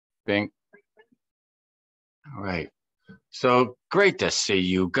Bing. All right. So great to see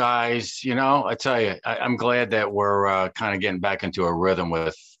you guys. You know, I tell you, I'm glad that we're kind of getting back into a rhythm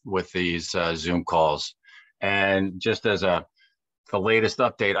with these Zoom calls. And just as the latest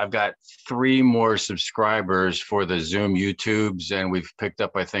update, I've got 3 more subscribers for the Zoom YouTubes, and we've picked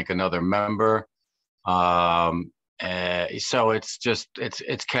up, I think, another member. So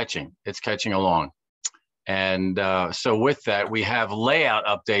it's catching along. And so with that, we have layout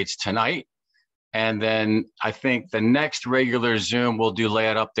updates tonight. And then I think the next regular Zoom, we'll do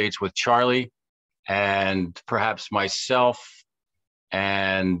layout updates with Charlie and perhaps myself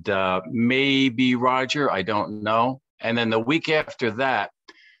and maybe Roger, I don't know. And then the week after that,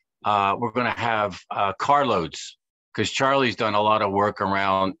 we're going to have carloads, because Charlie's done a lot of work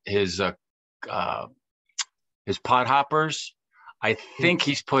around his pod hoppers. I think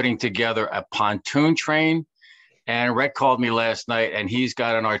he's putting together a pontoon train. And Rhett called me last night, and he's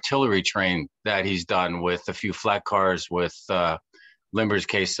got an artillery train that he's done with a few flat cars with limbers,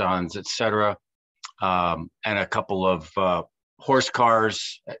 caissons, et cetera, and a couple of horse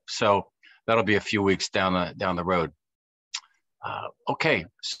cars. So that'll be a few weeks down the road. Okay,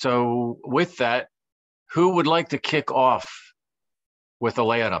 so with that, who would like to kick off with a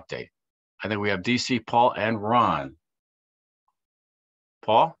layout update? I think we have DC, Paul, and Ron.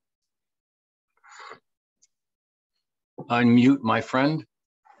 Paul? Unmute, my friend.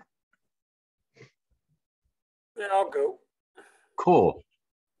 Yeah, I'll go. Cool.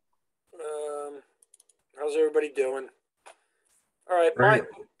 How's everybody doing? All right,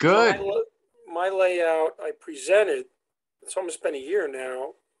 good. My layout I presented, it's almost been a year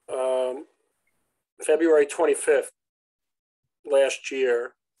now, February 25th last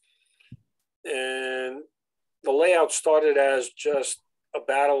year. And the layout started as just a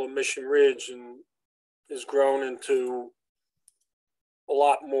battle of Mission Ridge and has grown into a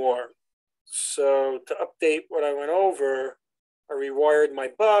lot more. So to update what I went over, I rewired my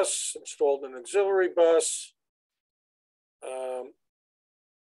bus, installed an auxiliary bus,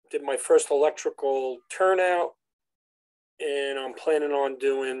 did my first electrical turnout, and I'm planning on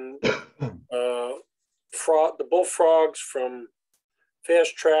doing the bullfrogs from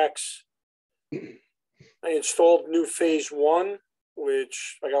Fast Tracks. I installed new phase 1,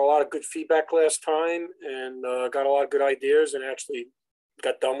 which I got a lot of good feedback last time, and got a lot of good ideas, and actually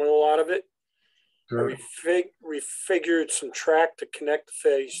got done with a lot of it. Sure. I refigured some track to connect to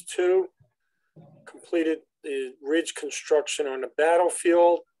phase 2, completed the ridge construction on the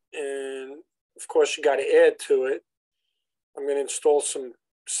battlefield, and of course you got to add to it. I'm going to install some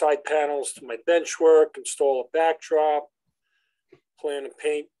side panels to my bench work, install a backdrop, plan to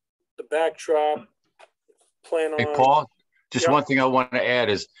paint the backdrop, plan on... Hey, Paul, just one thing I want to add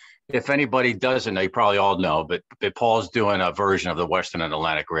is, if anybody doesn't know, you probably all know, but Paul's doing a version of the Western and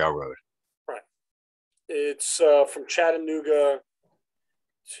Atlantic Railroad. Right. It's from Chattanooga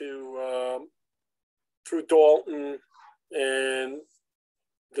to through Dalton, and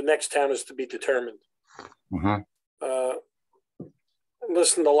the next town is to be determined. Mm-hmm.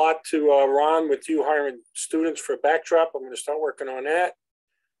 Listened a lot to Ron with you hiring students for a backdrop. I'm going to start working on that.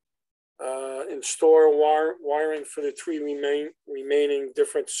 Install wiring for the 3 remaining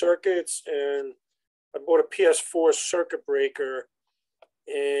different circuits, and I bought a PS4 circuit breaker,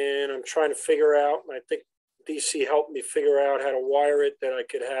 and I'm trying to figure out, and I think DC helped me figure out how to wire it, that I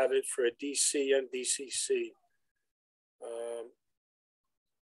could have it for a DC and DCC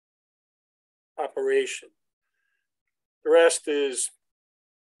operation. The rest is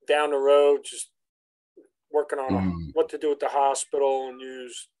down the road, just working on what to do with the hospital and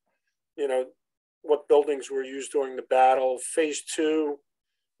use, what buildings were used during the battle. Phase 2,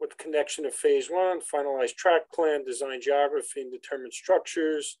 with connection to phase 1, finalize track plan, design geography, and determine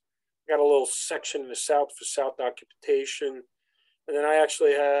structures. Got a little section in the south for south occupation. And then I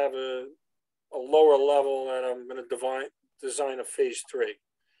actually have a lower level that I'm going to design a phase 3.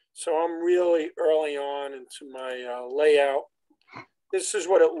 So I'm really early on into my layout. This is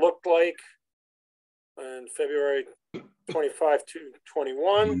what it looked like in February 25 to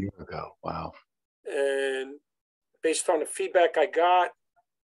 21. A year ago. Wow. And based on the feedback I got,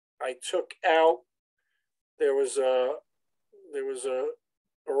 I took out, there was a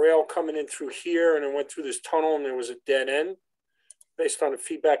rail coming in through here, and it went through this tunnel, and there was a dead end. Based on the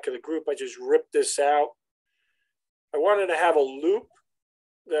feedback of the group, I just ripped this out. I wanted to have a loop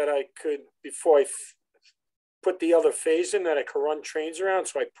that I could, before I put the other phase in, that I could run trains around.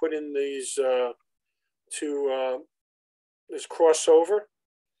 So I put in these this crossover,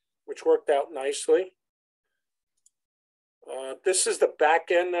 which worked out nicely. This is the back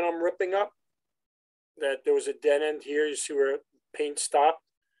end that I'm ripping up. That there was a dead end here. You see where paint stopped.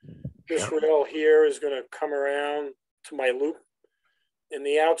 This rail here is going to come around to my loop, and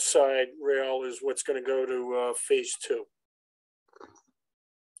the outside rail is what's going to go to phase 2.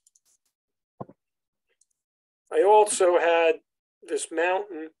 I also had this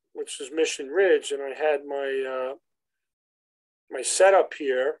mountain, which is Mission Ridge, and I had my my setup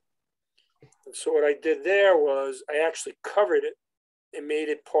here. And so what I did there was I actually covered it and made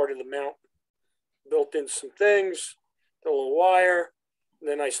it part of the mountain. Built in some things, a little wire, and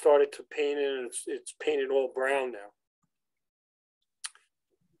then I started to paint it, and it's painted all brown now.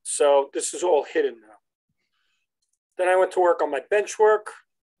 So this is all hidden now. Then I went to work on my bench work,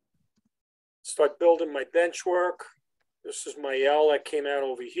 start building my bench work. This is my L that came out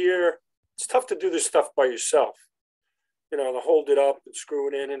over here. It's tough to do this stuff by yourself, you know, to hold it up and screw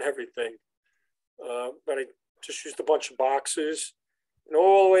it in and everything. But I just used a bunch of boxes. And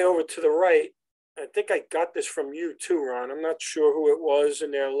all the way over to the right, I think I got this from you too, Ron. I'm not sure who it was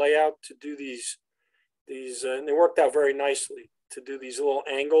in their layout to do these and they worked out very nicely to do these little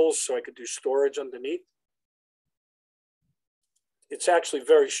angles so I could do storage underneath. It's actually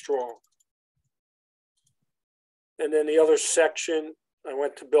very strong. And then the other section I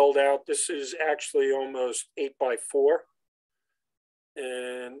went to build out, this is actually almost 8x4.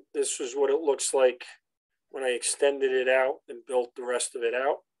 And this is what it looks like when I extended it out and built the rest of it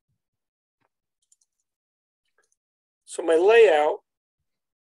out. So my layout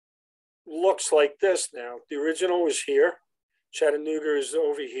looks like this now. The original was here. Chattanooga is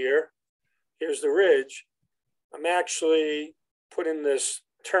over here. Here's the ridge. I'm actually putting this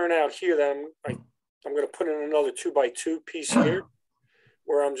turnout here that I'm going to put in another 2x2 piece here,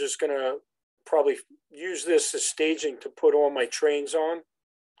 where I'm just going to probably use this as staging to put all my trains on.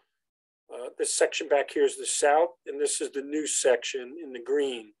 This section back here is the south, and this is the new section in the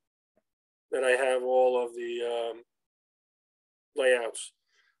green that I have all of the layouts.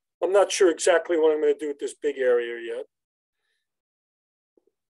 I'm not sure exactly what I'm going to do with this big area yet.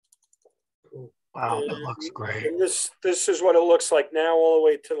 Wow, that looks great. And this is what it looks like now, all the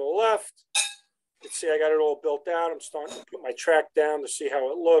way to the left. You can see I got it all built out. I'm starting to put my track down to see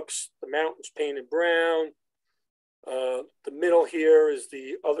how it looks. The mountain's painted brown. The middle here is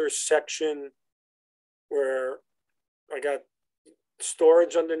the other section where I got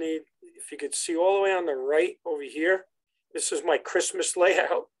storage underneath. If you could see all the way on the right over here, this is my Christmas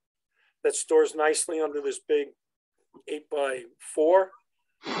layout that stores nicely under this big 8x4.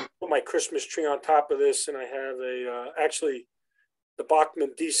 Put my Christmas tree on top of this, and I have a actually the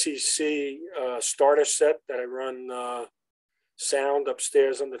Bachman DCC starter set that I run sound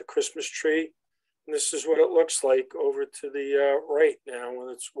upstairs under the Christmas tree. And this is what it looks like over to the right now when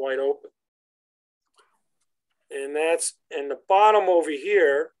it's wide open. And the bottom over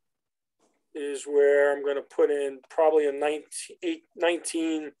here is where I'm going to put in probably a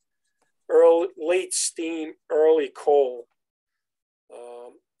 19 late steam, early coal.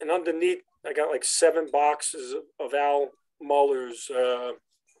 And underneath, I got like 7 boxes of Al Muller's,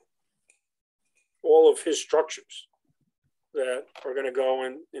 all of his structures that are going to go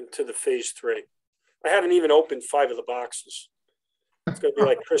into the phase 3. I haven't even opened 5 of the boxes. It's going to be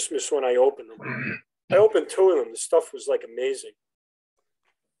like Christmas when I open them. I opened 2 of them. The stuff was like amazing.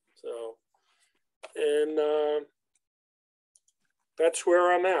 So, and that's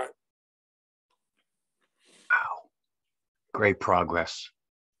where I'm at. Wow. Great progress.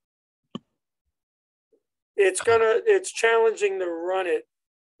 It's challenging to run it.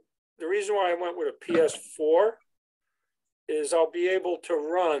 The reason why I went with a PS4 is I'll be able to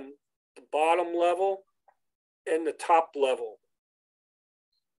run the bottom level and the top level,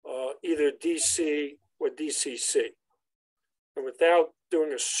 either DC or DCC. And without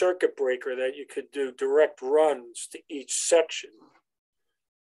doing a circuit breaker that you could do direct runs to each section,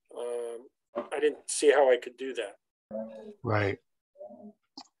 I didn't see how I could do that. Right.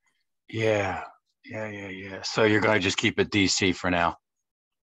 Yeah. So you're going to just keep it DC for now?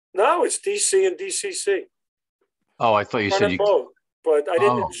 No, it's DC and DCC. Oh, I thought you said you both, but I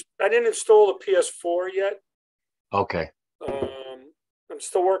didn't install the PS4 yet. Okay. I'm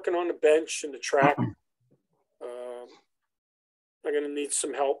still working on the bench and the track. I'm going to need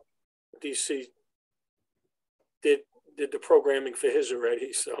some help. DC did the programming for his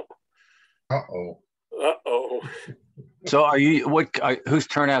already, so. Uh-oh. So whose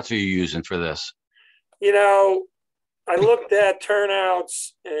turnouts are you using for this? You know, I looked at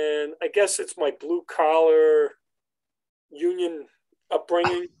turnouts, and I guess it's my blue collar union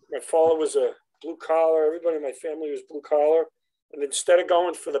upbringing. My father was a blue collar. Everybody in my family was blue collar. And instead of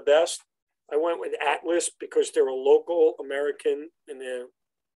going for the best, I went with Atlas because they're a local American, and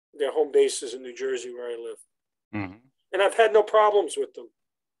their home base is in New Jersey where I live. Mm-hmm. And I've had no problems with them.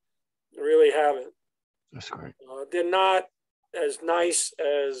 I really haven't. That's great. They're not as nice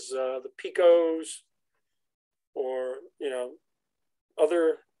as the Picos or,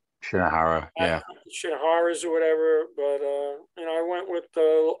 other Shinohara, yeah. Shinoharas or whatever. But, I went with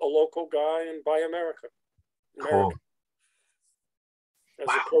a local guy and buy America. Cool. As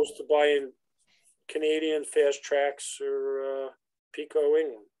opposed to buying Canadian fast tracks or Pico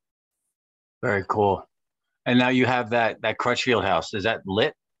England. Very cool. And now you have that Crutchfield house. Is that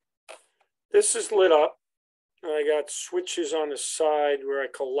lit? This is lit up. I got switches on the side where I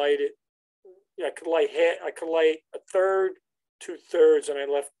could light it. Yeah, I could light a third, 2/3, and I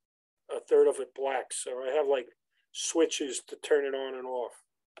left a third of it black. So I have like switches to turn it on and off.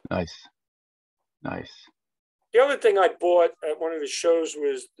 Nice. Nice. The other thing I bought at one of the shows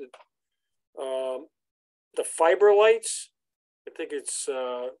was the fiber lights. I think it's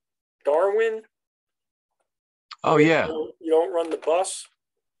Darwin. Oh, yeah. You don't run the bus.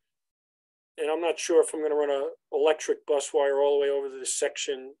 And I'm not sure if I'm going to run an electric bus wire all the way over to this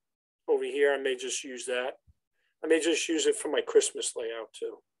section over here. I may just use that. I may just use it for my Christmas layout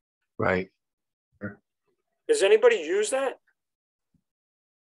too. Right. Does anybody use that?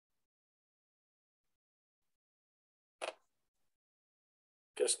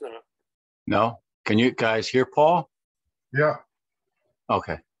 Guess not. No? Can you guys hear Paul? Yeah.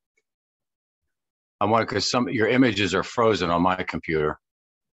 Okay. I want to, because your images are frozen on my computer.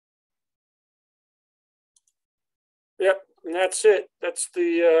 Yep, and that's it. That's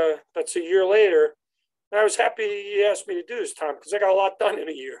a year later. I was happy you asked me to do this, Tom, because I got a lot done in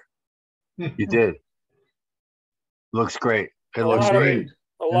a year. You did. Looks great. It looks great.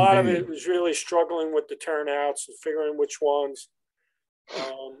 A lot of it was really struggling with the turnouts and figuring which ones.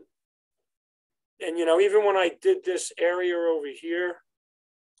 And even when I did this area over here,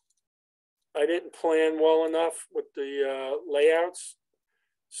 I didn't plan well enough with the layouts.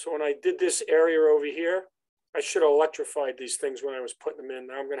 So when I did this area over here, I should have electrified these things when I was putting them in.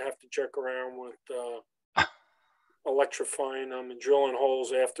 Now I'm going to have to jerk around with electrifying them and drilling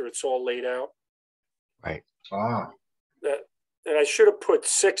holes after it's all laid out. Right. And I should have put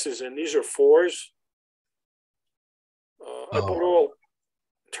 6s in. These are 4s. I put all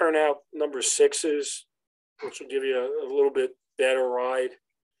turnout number 6s, which will give you a little bit better ride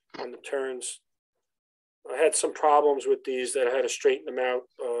on the turns. I had some problems with these that I had to straighten them out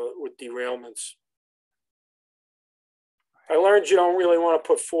with derailments. I learned you don't really want to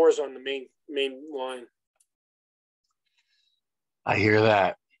put 4s on the main line. I hear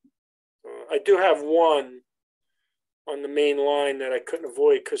that. I do have one on the main line that I couldn't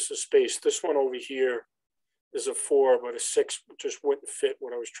avoid because of space. This one over here is a 4, but a 6 just wouldn't fit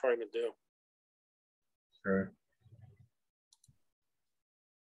what I was trying to do. Okay.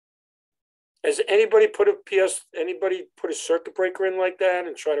 Has anybody put a circuit breaker in like that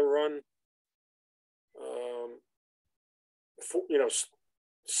and try to run,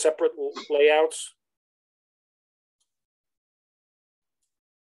 separate layouts?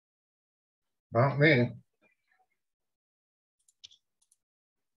 Not me.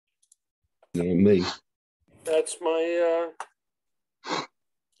 Not me. That's my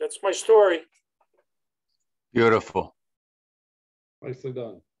story. Beautiful. Nicely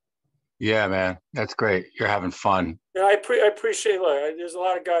done. Yeah, man. That's great. You're having fun. Yeah, I appreciate it. There's a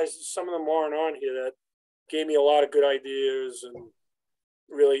lot of guys, some of them aren't on here, that gave me a lot of good ideas and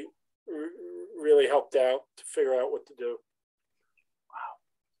really, really helped out to figure out what to do.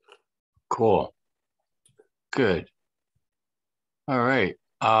 Cool. Good. All right.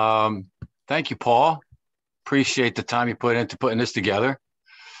 Thank you, Paul. Appreciate the time you put into putting this together.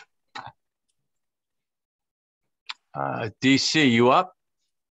 DC, you up?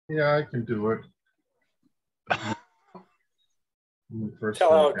 Yeah, I can do it.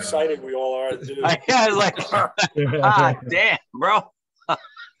 Tell how excited we all are, dude. I was like, ah, damn, bro.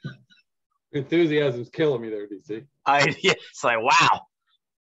 Enthusiasm's killing me there, DC. It's like, wow.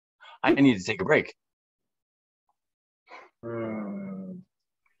 I need to take a break. Come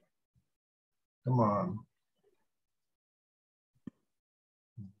on.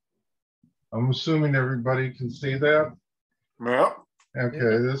 I'm assuming everybody can see that. Yeah.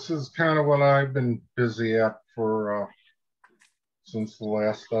 Okay, this is kind of what I've been busy at for since the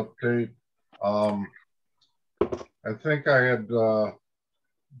last update. I think I had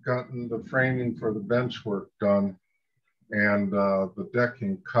gotten the framing for the bench work done and the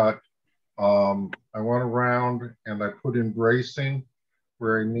decking cut. I went around and I put in bracing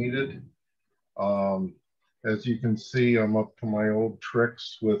where I needed. As you can see, I'm up to my old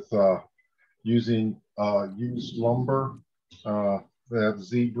tricks with using used lumber. That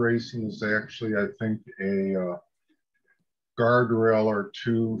Z bracing is actually, I think, a guardrail or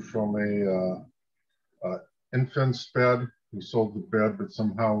two from a infant's bed. We sold the bed, but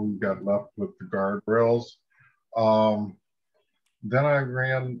somehow we got left with the guardrails. Then I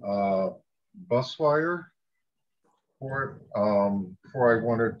ran bus wire for it. Before I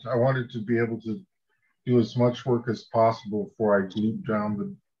wanted to be able to do as much work as possible before I glued down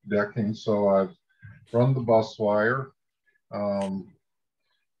the decking. So I've run the bus wire, and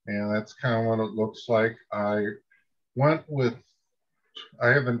that's kind of what it looks like. I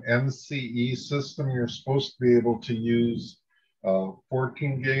have an NCE system. You're supposed to be able to use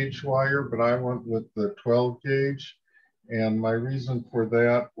 14 gauge wire, but I went with the 12 gauge. And my reason for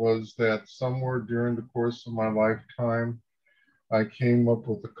that was that somewhere during the course of my lifetime, I came up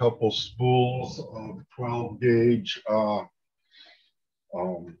with a couple spools of 12 gauge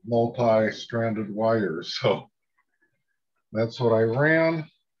multi-stranded wires. So that's what I ran.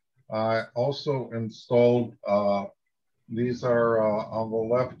 I also installed, these are on the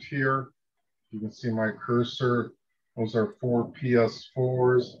left here. You can see my cursor. Those are 4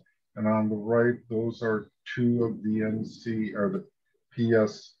 PS4s. And on the right, those are 2 of the NC or the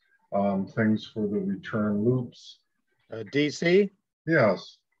PS things for the return loops. DC?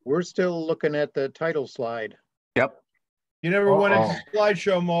 Yes. We're still looking at the title slide. Yep. You never went into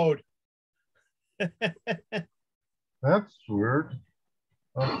slideshow mode. That's weird.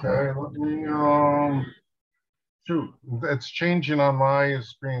 Okay, let me, shoot, it's changing on my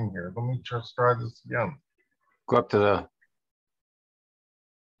screen here. Let me just try this again. Go up to the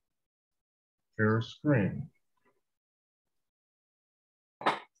Share screen.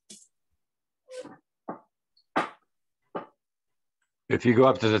 If you go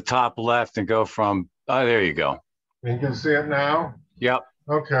up to the top left and go from, oh, there you go. You can see it now? Yep.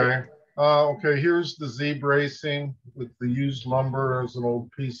 Okay. Okay, here's the Z bracing with the used lumber. There's an old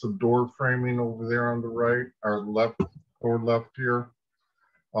piece of door framing over there on the right, or left, or left here.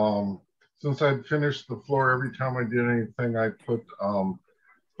 Since I'd finished the floor, every time I did anything, I put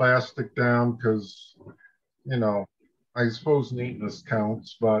plastic down because, you know, I suppose neatness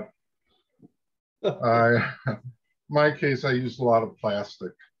counts, but my case, I used a lot of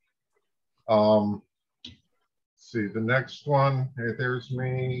plastic. See, the next one, there's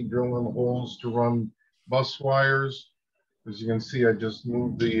me drilling holes to run bus wires. As you can see, I just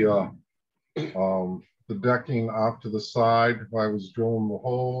moved the decking off to the side while I was drilling the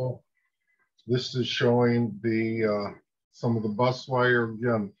hole. This is showing the some of the bus wire.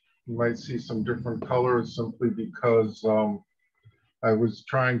 Again, you might see some different colors simply because I was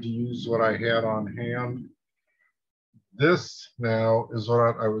trying to use what I had on hand. This now is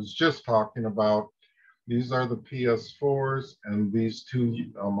what I was just talking about. These are the PS4s, and these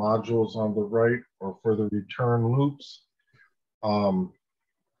 2 modules on the right are for the return loops. One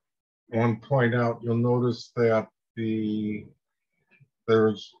point out, you'll notice that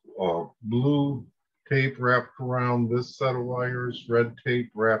there's blue tape wrapped around this set of wires, red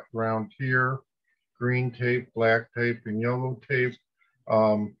tape wrapped around here, green tape, black tape, and yellow tape.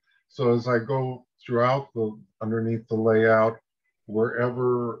 So as I go throughout underneath the layout,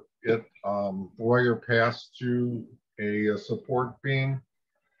 wherever the wire passed through a support beam,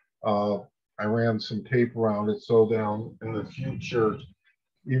 I ran some tape around it. So down in the future,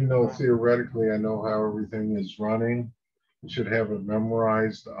 even though theoretically I know how everything is running, I should have it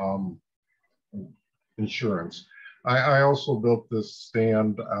memorized. Insurance. I also built this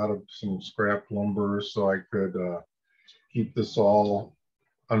stand out of some scrap lumber so I could keep this all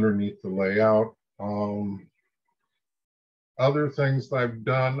underneath the layout. Other things that I've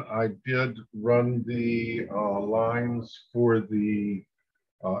done, I did run the lines for the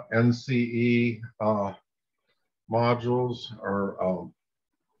NCE modules or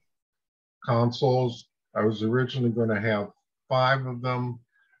consoles. I was originally going to have 5 of them.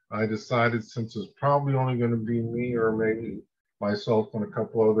 I decided since it's probably only going to be me or maybe myself and a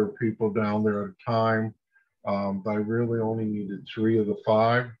couple other people down there at a time, I really only needed 3 of the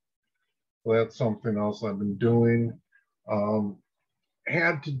 5. So that's something else I've been doing.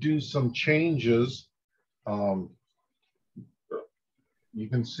 Had to do some changes. You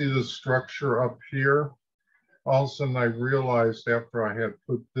can see the structure up here. All of a sudden I realized after I had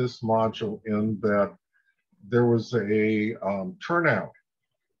put this module in that there was a turnout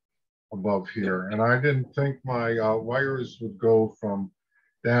above here. And I didn't think my wires would go from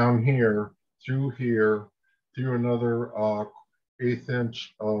down here, through another 1/8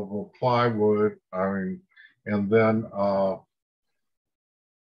 inch of plywood, and then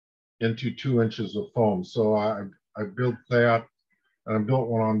into 2 inches of foam. So I built that, and I built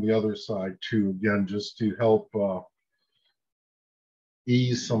one on the other side too, again, just to help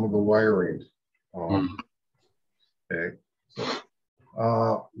ease some of the wiring. Okay,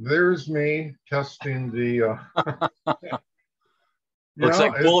 There's me testing the. Looks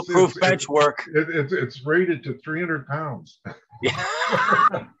like bulletproof bench work. It's rated to 300 pounds. Yeah.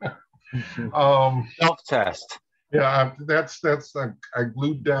 Self-test. Yeah, that's I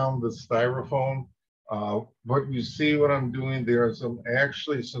glued down the styrofoam. What you see what I'm doing there is I'm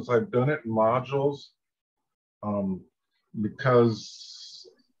actually, since I've done it in modules, because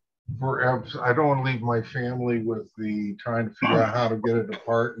I don't want to leave my family with the trying to figure out how to get it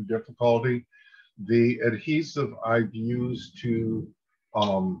apart and difficulty. The adhesive I've used to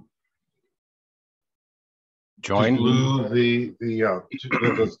join, to glue the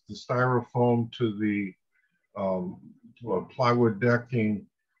styrofoam to the plywood decking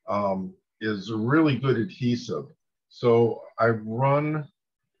is a really good adhesive. So I've run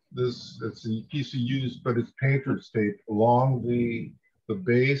this, it's a piece of used, but it's painter's tape along the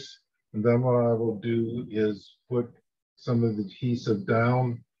base. And then what I will do is put some of the adhesive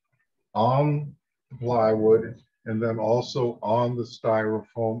down on the plywood and then also on the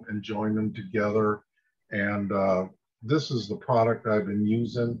styrofoam and join them together. And this is the product I've been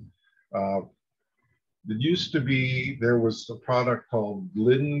using. It used to be, there was a product called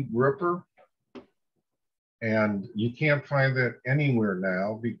Glidden Gripper, and you can't find that anywhere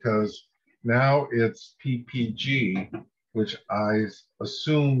now because now it's PPG, which I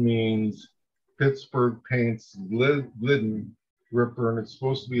assume means Pittsburgh Paints Glidden Gripper, and it's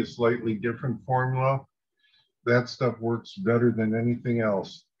supposed to be a slightly different formula. That stuff works better than anything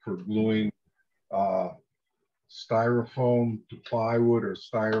else for gluing styrofoam to plywood or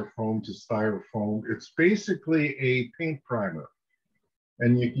styrofoam to styrofoam. It's basically a paint primer,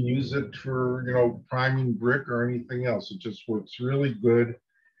 and you can use it for, you know, priming brick or anything else. It just works really good.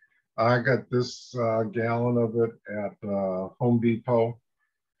 I got this gallon of it at Home Depot.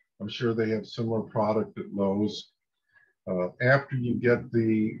 I'm sure they have similar product at Lowe's. After you get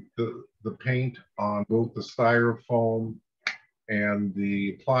the paint on both the styrofoam and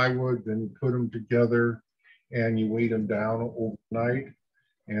the plywood, then you put them together and you weight them down overnight.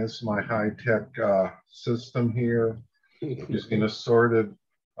 And it's my high-tech system here, using assorted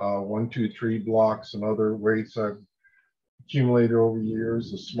 1, 2, 3 blocks and other weights I've accumulated over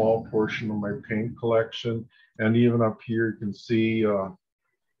years, a small portion of my paint collection. And even up here, you can see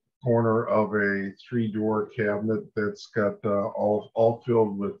corner of a 3-door cabinet that's got all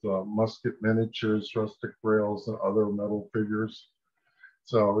filled with musket miniatures, rustic rails, and other metal figures.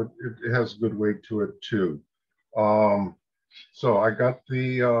 So it has a good weight to it too. So I got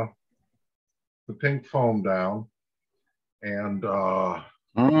the pink foam down, and now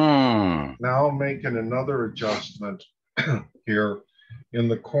I'm making another adjustment here. In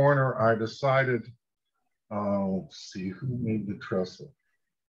the corner, I decided, let's see, who made the trestle?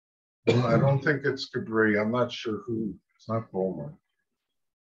 I don't think it's Cabri. I'm not sure who. It's not Bowman.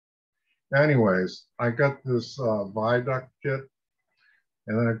 Anyways, I got this viaduct kit,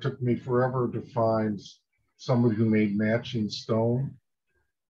 and then it took me forever to find somebody who made matching stone.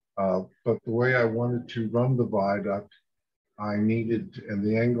 But the way I wanted to run the viaduct, I needed, and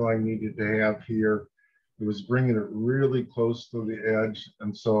the angle I needed to have here, it was bringing it really close to the edge.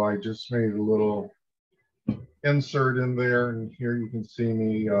 And so I just made a little insert in there. And here you can see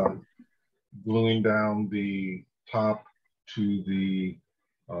me gluing down the top to the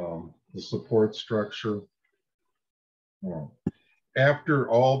support structure. After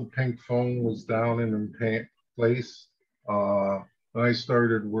all the pink foam was down and in place, I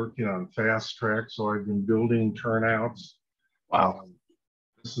started working on fast track. So I've been building turnouts. Wow.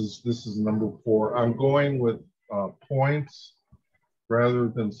 This is number 4. I'm going with points rather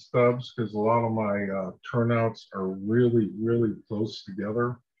than stubs because a lot of my turnouts are really, really close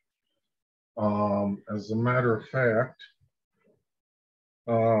together. As a matter of fact,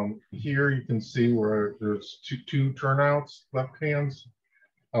 here you can see where there's two turnouts, left hands,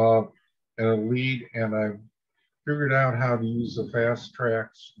 and a lead, and I've figured out how to use a fast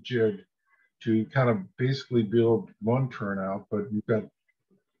tracks jig to kind of basically build one turnout, but you've got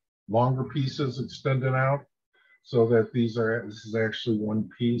longer pieces extended out so that this is actually one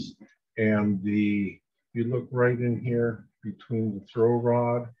piece. And if you look right in here between the throw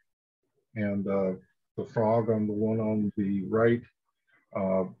rod and the frog on the one on the right,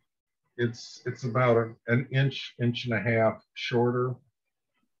 it's about an inch and a half shorter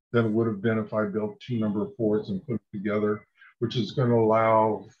than it would have been if I built 2 number 4s and put them together, which is going to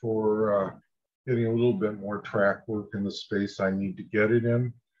allow for getting a little bit more track work in the space I need to get it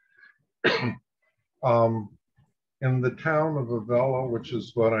in. In the town of Avella, which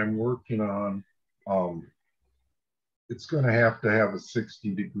is what I'm working on, it's going to have a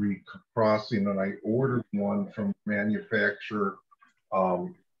 60-degree crossing, and I ordered one from the manufacturer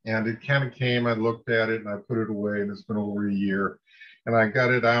And it kind of came, I looked at it and I put it away, and it's been over a year. And I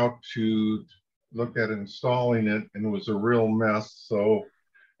got it out to look at installing it, and it was a real mess. So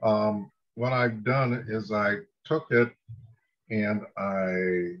what I've done is I took it and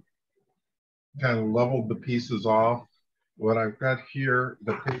I kind of leveled the pieces off. What I've got here,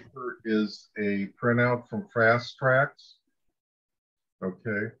 the paper is a printout from Fast Tracks.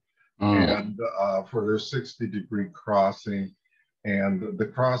 Okay. And for their 60-degree crossing. And the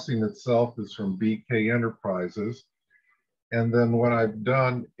crossing itself is from BK Enterprises. And then what I've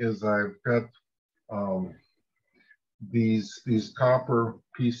done is I've got these copper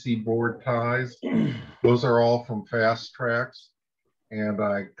PC board ties. Those are all from Fast Tracks. And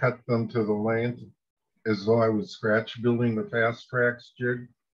I cut them to the length as though I was scratch building the Fast Tracks jig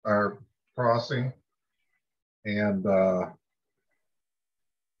or crossing. And it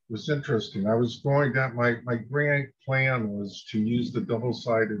was interesting. I was going down, my grand plan was to use the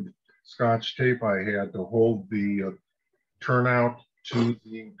double-sided Scotch tape I had to hold the turnout to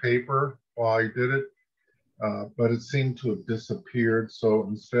the paper while I did it, but it seemed to have disappeared. So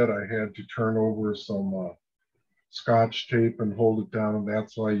instead I had to turn over some Scotch tape and hold it down, and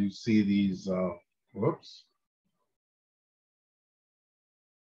that's why you see these,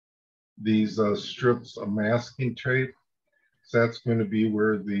 these strips of masking tape. So that's going to be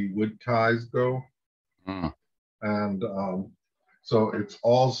where the wood ties go. And so it's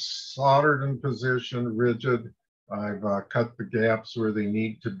all soldered in position, rigid. I've cut the gaps where they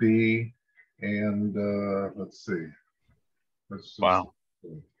need to be. And let's see. Wow.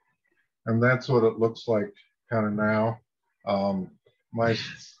 And that's what it looks like kind of now. My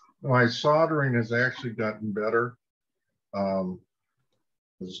soldering has actually gotten better. I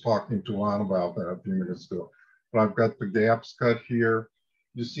was talking to Juan about that a few minutes ago. But I've got the gaps cut here.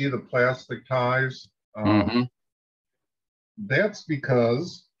 You see the plastic ties? That's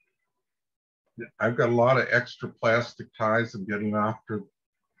because I've got a lot of extra plastic ties I'm getting off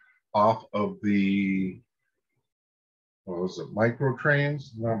of the, what was it, micro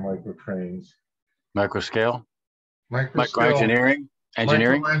trains? Not micro trains. Micro scale? Micro engineering?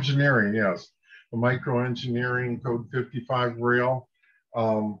 Micro engineering, yes. The micro engineering code 55 rail.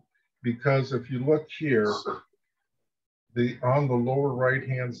 Because if you look here, on the lower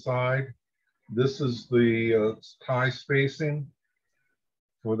right-hand side, this is the tie spacing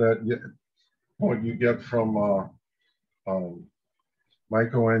for that, what you get from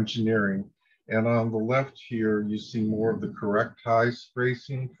microengineering. And on the left here, you see more of the correct tie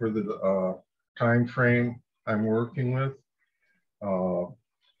spacing for the time frame I'm working with. So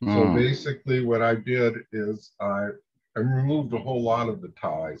basically what I did is I removed a whole lot of the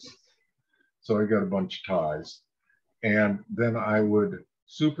ties. So I got a bunch of ties. And then I would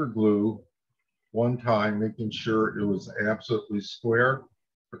super glue one tie, making sure it was absolutely square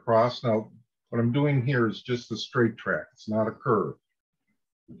across. Now, what I'm doing here is just a straight track. It's not a curve,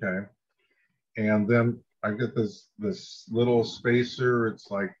 okay? And then I get this little spacer.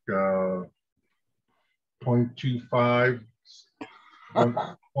 It's like 0.25,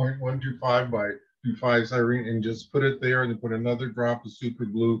 0.125 by 2.5 styrene, and just put it there, and then put another drop of super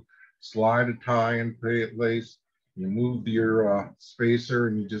glue, slide a tie in place. You move your spacer,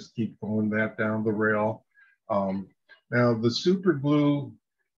 and you just keep going that down the rail. Now the super glue,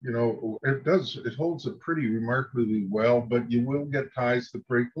 you know, it holds it pretty remarkably well, but you will get ties that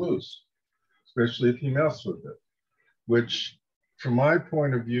break loose, especially if you mess with it, which from my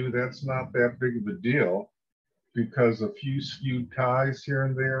point of view, that's not that big of a deal, because a few skewed ties here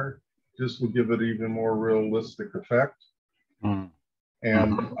and there just will give it even more realistic effect.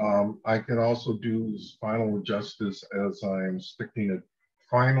 And I can also do final adjustments as I'm sticking it,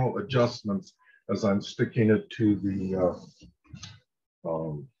 final adjustments as I'm sticking it to the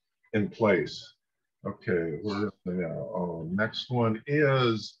in place. Okay, where's the next one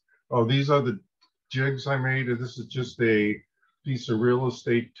is, these are the jigs I made. This is just a piece of real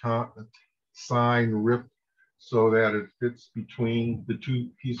estate sign ripped so that it fits between the two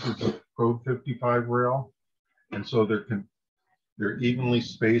pieces of code 55 rail, and so they're evenly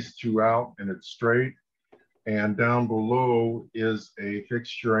spaced throughout, and it's straight. And down below is a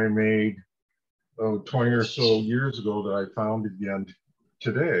fixture I made 20 or so years ago that I found again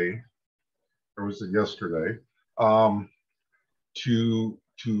today, or was it yesterday, to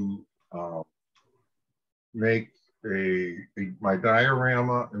make my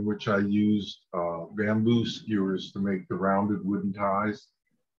diorama, in which I used bamboo skewers to make the rounded wooden ties.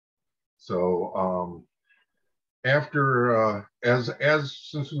 So after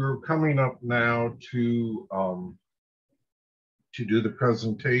since we were coming up now to do the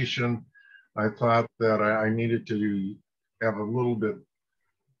presentation, I thought that I needed to have a little bit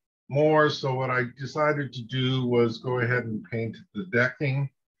more. So what I decided to do was go ahead and paint the decking.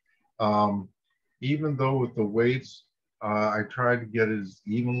 Even though with the weights, I tried to get as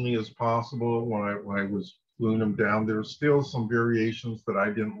evenly as possible when I was gluing them down. There were still some variations that I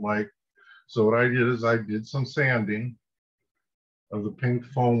didn't like. So what I did is I did some sanding of the pink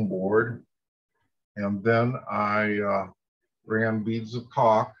foam board, and then I ran beads of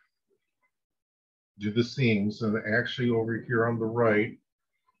caulk to the seams. And actually over here on the right,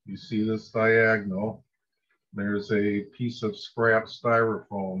 you see this diagonal, there's a piece of scrap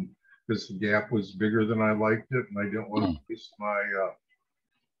styrofoam because the gap was bigger than I liked it, and I didn't want to waste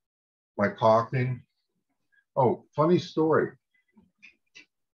my caulking. Oh, funny story.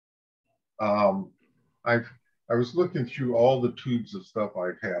 I was looking through all the tubes of stuff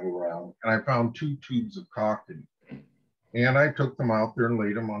I've had around, and I found 2 tubes of caulking. And I took them out there and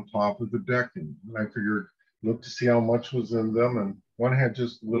laid them on top of the decking. And I figured, look to see how much was in them. And one had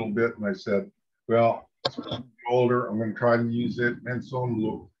just a little bit. And I said, well, it's older. I'm going to try to use it. And so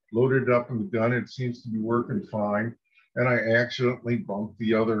I'm loaded it up in the gun. It seems to be working fine. And I accidentally bumped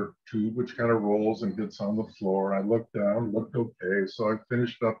the other tube, which kind of rolls and hits on the floor. And I looked down, looked okay. So I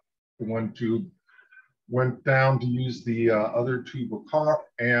finished up the one tube, went down to use the other tube of caulk,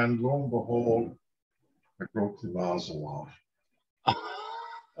 and lo and behold, I broke the nozzle off.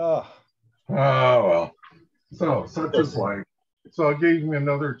 Oh, Well, so such is life. So it gave me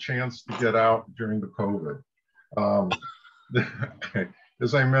another chance to get out during the COVID.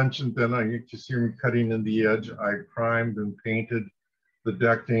 As I mentioned, then you just hear me cutting in the edge. I primed and painted the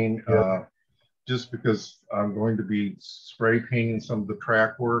decking just because I'm going to be spray painting some of the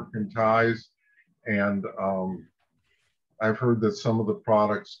track work and ties. And I've heard that some of the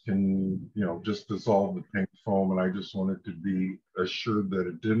products can, just dissolve the pink foam, and I just wanted to be assured that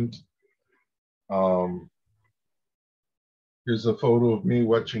it didn't. Here's a photo of me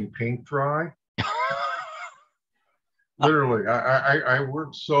watching paint dry. Literally, I work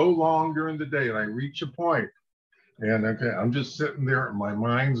so long during the day, and I reach a point, and okay, I'm just sitting there, and my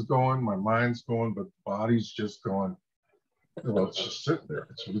mind's going, but the body's just going, well, it's just sitting there.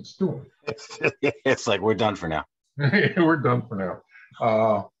 That's what it's doing. It's like, we're done for now. We're done for now.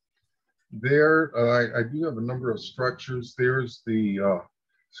 I do have a number of structures. There's the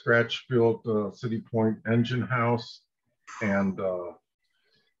scratch-built City Point engine house, and I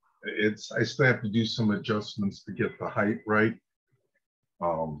still have to do some adjustments to get the height right.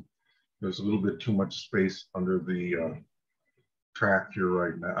 There's a little bit too much space under the track here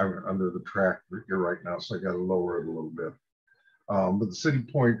right now. Under the track here right now, so I got to lower it a little bit. But the City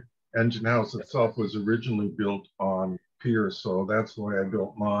Point engine house itself was originally built on pier, so that's why I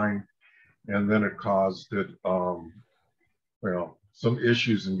built mine. And then it caused it, some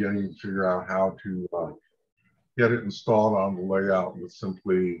issues in getting to figure out how to get it installed on the layout with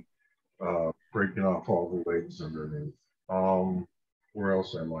simply breaking off all the legs underneath. Where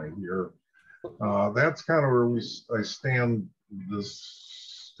else am I here? That's kind of where I stand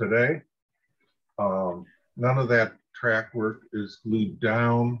this today. None of that track work is glued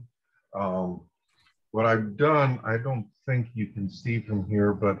down. What I've done, I don't think you can see from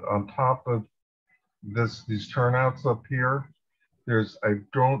here, but on top of these turnouts up here,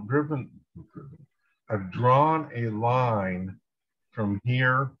 I've drawn a line from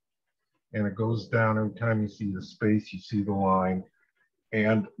here, and it goes down. Every time you see the space, you see the line,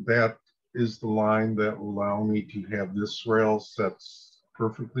 and that is the line that will allow me to have this rail set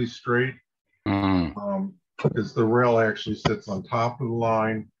perfectly straight. Because the rail actually sits on top of the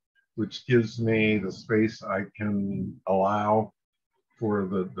line, which gives me the space I can allow for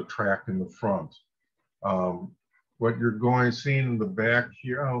the track in the front. What you're seeing in the back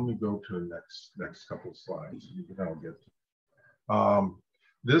here, let me go to the next couple of slides. I'll get to.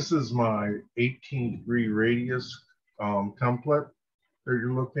 This is my 18-degree radius template that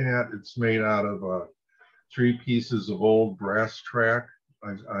you're looking at. It's made out of 3 pieces of old brass track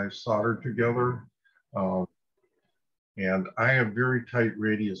I've soldered together. And I have very tight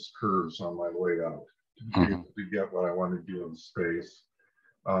radius curves on my layout to be able to get what I want to do in space.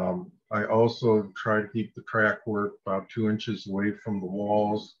 I also try to keep the track work about 2 inches away from the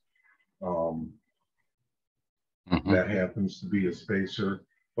walls. That happens to be a spacer.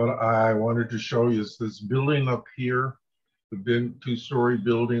 What I wanted to show you is this building up here, the 2-story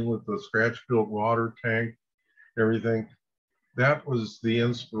building with the scratch-built water tank, everything. That was the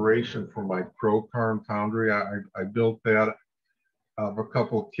inspiration for my Crow Car and Foundry. I built that out of a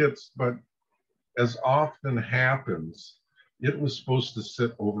couple of kits, but as often happens, it was supposed to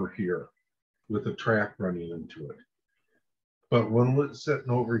sit over here with a track running into it. But when it was sitting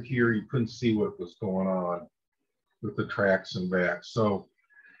over here, you couldn't see what was going on. with the tracks and back. So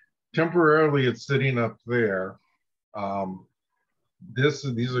temporarily it's sitting up there.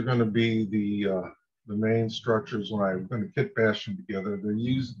 These are going to be the main structures when I'm going to kit bash them together. They're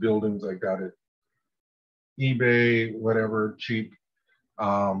used buildings I got at eBay, whatever, cheap.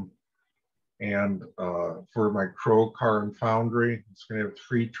 And for my Crow Car and Foundry, it's going to have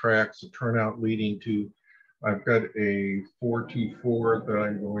 3 tracks, a turnout leading to, I've got a 424 that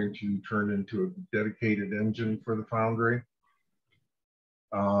I'm going to turn into a dedicated engine for the Foundry.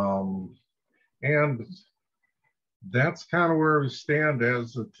 And that's kind of where we stand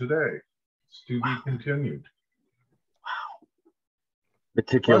as of today. It's to be continued. Wow.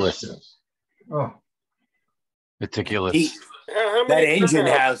 Meticulous. Questions? Oh. Meticulous. How That many engine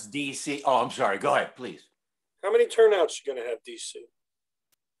turnouts? has DC. Oh, I'm sorry. Go ahead, please. How many turnouts you going to have, DC?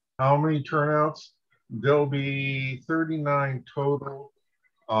 How many turnouts? There'll be 39 total.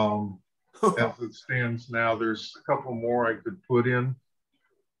 As it stands now, there's a couple more I could put in,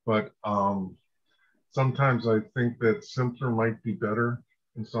 but sometimes I think that simpler might be better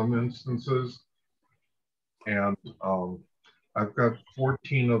in some instances. And I've got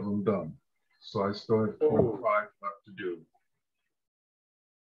 14 of them done. So I still have 25 left to do.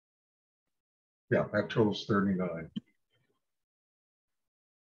 Yeah, that totals 39.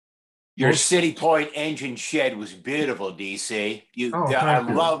 Your City Point engine shed was beautiful, DC. I thank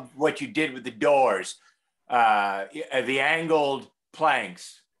you. love what you did with the doors, the angled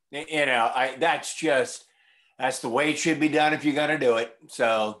planks. You know, that's the way it should be done if you're going to do it.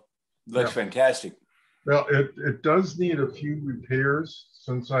 So looks fantastic. Well, it does need a few repairs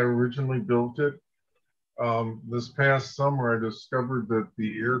since I originally built it. This past summer, I discovered that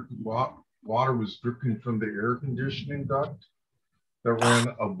the water was dripping from the air conditioning duct that ran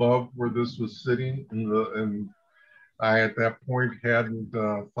above where this was sitting, and I at that point hadn't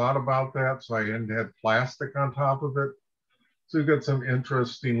thought about that, so I hadn't had plastic on top of it. So you've got some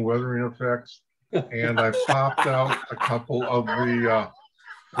interesting weathering effects, and I popped out a couple of the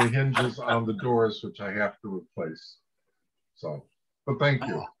hinges on the doors, which I have to replace. So, but thank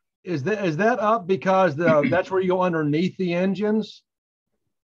you. Is that up because that's where you go underneath the engines?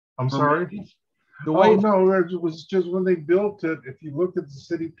 I'm sorry? The way no, it was just when they built it, if you look at the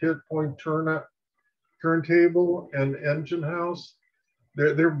City Kit Point turntable and engine house,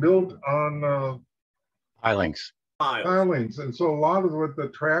 they're built on Pilings. pilings. And so a lot of what the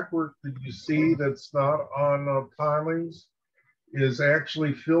track work that you see that's not on pilings is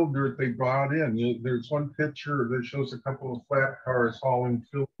actually fill dirt they brought in. There's one picture that shows a couple of flat cars hauling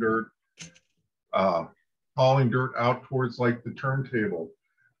fill dirt, hauling dirt out towards like the turntable,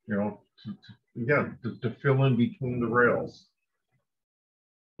 you know, to fill in between the rails.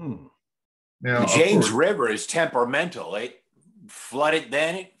 Now, The James River is temperamental. It flooded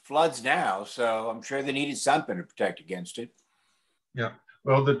then, it floods now. So I'm sure they needed something to protect against it. Yeah.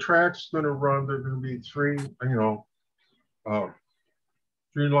 Well, the track's going to run, there are going to be 3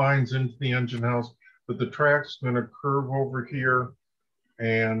 lines into the engine house, but the track's going to curve over here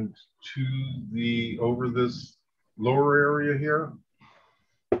and to over this lower area here,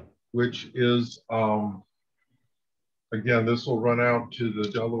 which is, again, this will run out to the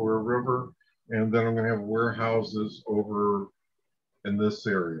Delaware River, and then I'm going to have warehouses over in this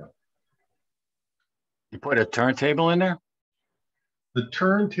area. You put a turntable in there? The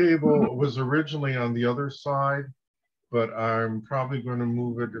turntable was originally on the other side, but I'm probably going to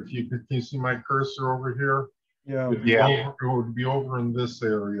move it. Can you see my cursor over here? Yeah. It would be over in this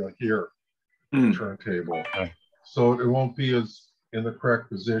area here, the turntable. Okay. So it won't be as in the correct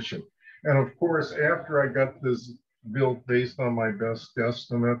position. And of course, after I got this built based on my best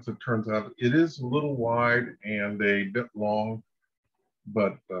estimates, it turns out it is a little wide and a bit long,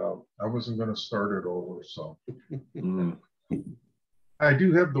 but I wasn't going to start it over. So I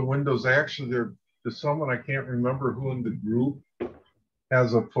do have the windows. Actually, there's someone, I can't remember who in the group,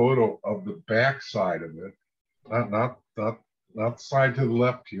 has a photo of the back side of it. Not the side to the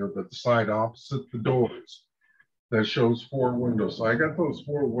left here, but the side opposite the doors that shows 4 windows. So I got those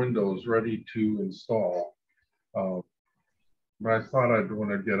 4 windows ready to install. But I thought I'd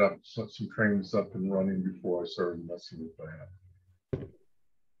want to get some trains up and running before I started messing with that.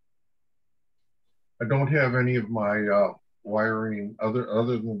 I don't have any of my wiring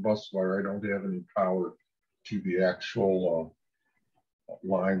other than bus wire. I don't have any power to the actual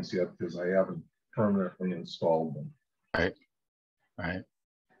lines yet because I haven't permanently installed them. Right.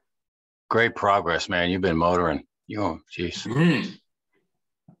 Great progress, man. You've been motoring. Geez.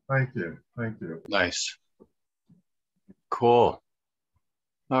 Thank you. Nice. Cool.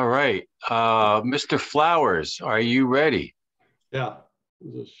 All right. Mr. Flowers, are you ready? Yeah, I'll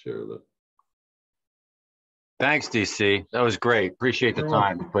just share that. Thanks, DC. That was great. Appreciate the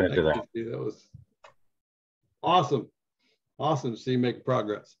time you put into that. Thank you, DC. That was awesome. Awesome to see you make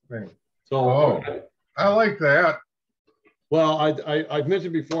progress. Thanks. So, Oh, I like that. well, I've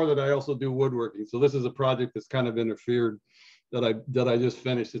mentioned before that I also do woodworking. So this is a project that's kind of interfered that I just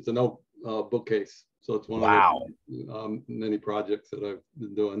finished. It's an oak bookcase. So it's one Wow. of the many projects that I've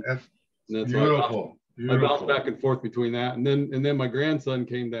been doing. That's And beautiful. I bounced back and forth between that, and then my grandson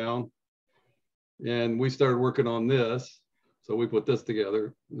came down, and we started working on this. So we put this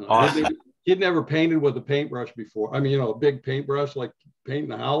together. Awesome. He'd never painted with a paintbrush before. I mean, a big paintbrush like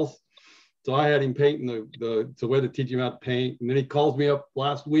painting a house. So I had him painting the way to teach him how to paint. And then he calls me up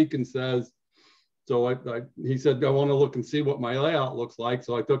last week and says, so he said, I want to look and see what my layout looks like.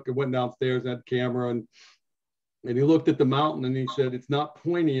 So I went downstairs and had the camera, and he looked at the mountain and he said, it's not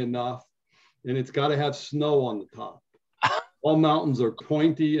pointy enough and it's got to have snow on the top. All mountains are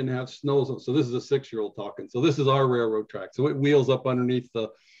pointy and have snow. So this is a 6-year-old talking. So this is our railroad track. So it wheels up underneath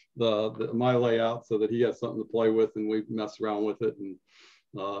my layout so that he has something to play with, and we mess around with it. And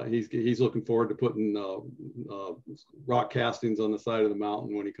he's looking forward to putting rock castings on the side of the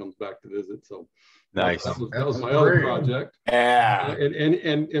mountain when he comes back to visit. So Nice. that was my other project. Yeah.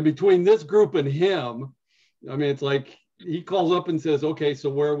 And between this group and him, I mean, it's like he calls up and says, okay, so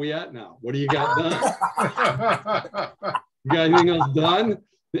where are we at now? What do you got done? You got anything else done?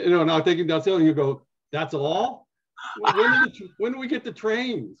 You know, and I'm thinking that's it. And you go, that's all? When do we get the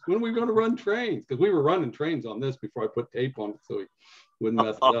trains? When are we going to run trains? Because we were running trains on this before I put tape on it so he wouldn't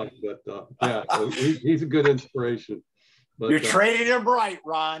mess it up. But yeah, so he's a good inspiration. But, You're training him right,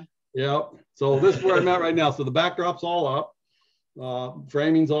 Ron. Yeah. So this is where I'm at right now. So the backdrop's all up.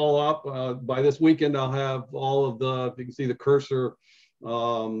 Framing's all up. By this weekend, I'll have all of if you can see the cursor,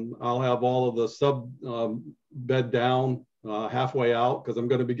 I'll have all of the sub bed down halfway out, because I'm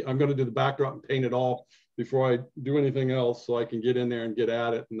going to do the backdrop and paint it all before I do anything else, so I can get in there and get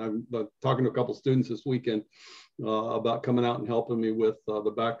at it. And I'm talking to a couple students this weekend about coming out and helping me with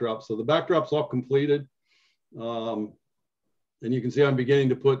the backdrop. So the backdrop's all completed. And you can see I'm beginning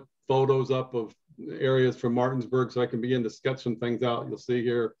to put photos up of areas from Martinsburg, so I can begin to sketch some things out. You'll see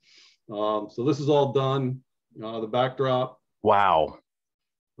here. So this is all done. The backdrop. Wow.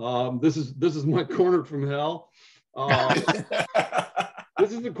 This is my corner from hell.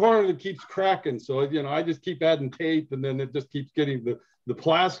 This is the corner that keeps cracking. So, you know, I just keep adding tape, and then it just keeps getting the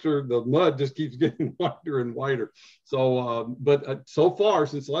plaster, the mud just keeps getting wider and wider. So, but so far,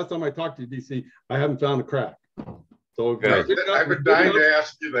 since the last time I talked to you, DC, I haven't found a crack. So I've been dying to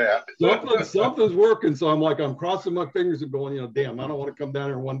ask you that. Something's working. So I'm crossing my fingers and going, you know, damn, I don't want to come down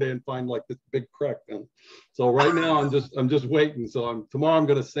here one day and find like this big crack. So right now I'm just waiting. So tomorrow I'm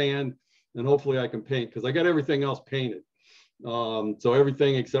going to sand, and hopefully I can paint, because I got everything else painted. So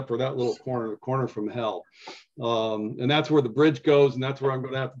everything except for that little corner from hell. And that's where the bridge goes, and that's where I'm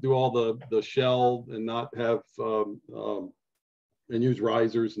going to have to do all the shell and not have and use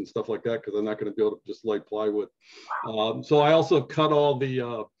risers and stuff like that, because I'm not going to be able to just lay plywood. So I also cut all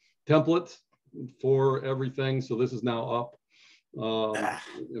the templates for everything. So this is now up,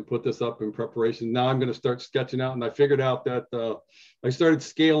 and put this up in preparation. Now I'm going to start sketching out, and I figured out that I started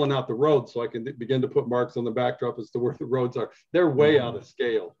scaling out the roads so I can begin to put marks on the backdrop as to where the roads are. They're way out of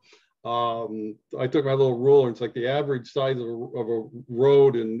scale. I took my little ruler, and it's like the average size of a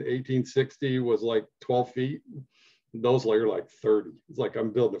road in 1860 was like 12 feet. Those are like 30. It's like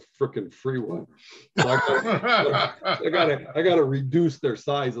I'm building a freaking freeway. So I gotta reduce their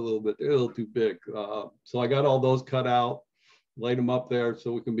size a little bit. They're a little too big. So I got all those cut out, laid them up there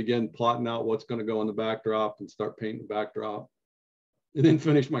so we can begin plotting out what's going to go in the backdrop and start painting the backdrop, and then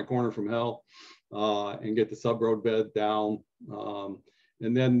finish my corner from hell, and get the sub road bed down.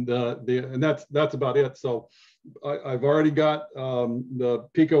 And then and that's about it. So I've already got the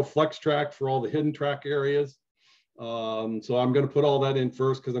Pico Flex track for all the hidden track areas. So I'm going to put all that in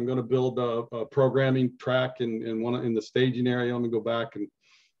first, because I'm going to build a programming track in the staging area. Let me go back, and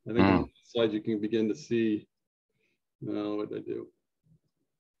I think on the slide you can begin to see. What did I do?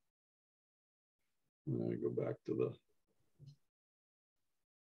 I go back to the.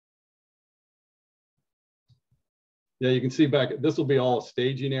 Yeah, you can see back. This will be all a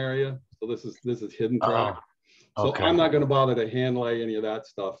staging area. So this is hidden track. So okay. I'm not going to bother to hand lay any of that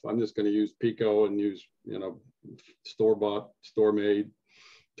stuff. I'm just going to use Pico and use, you know, store-bought, store-made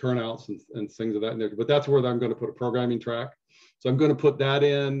turnouts and things of that nature. But that's where I'm going to put a programming track. So I'm going to put that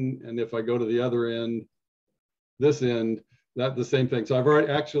in, and if I go to the other end, this end, that's the same thing. So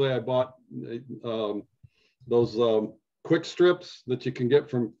I bought those quick strips that you can get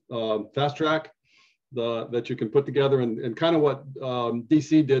from Fast Track. that you can put together, and kind of what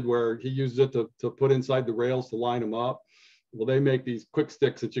DC did, where he used it to put inside the rails to line them up. Well, they make these quick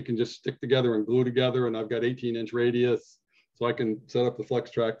sticks that you can just stick together and glue together, and I've got 18-inch radius, so I can set up the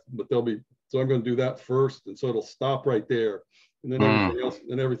flex track. But so I'm going to do that first, and so it'll stop right there, and then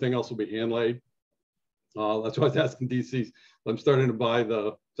everything else will be hand laid. That's why I was asking DC. I'm starting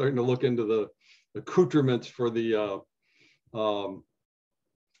to look into the accoutrements for the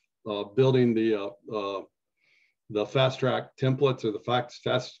building the fast track templates, or the fast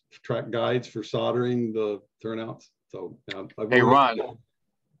track guides for soldering the turnouts. So hey, Ron,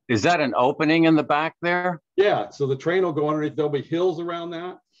 is that an opening in the back there? Yeah, so the train will go underneath. There'll be hills around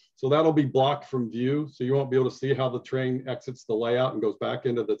that, so that'll be blocked from view, so you won't be able to see how the train exits the layout and goes back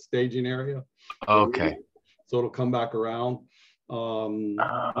into the staging area. Okay. So it'll come back around.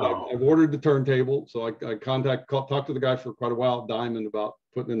 I've ordered the turntable, so I talked to the guy for quite a while, Diamond, about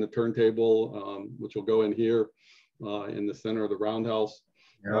putting in the turntable, which will go in here in the center of the roundhouse.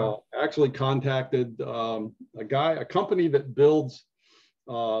 Yeah. Actually contacted a company that builds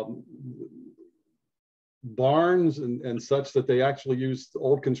barns and such, that they actually use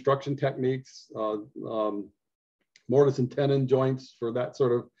old construction techniques, mortise and tenon joints for that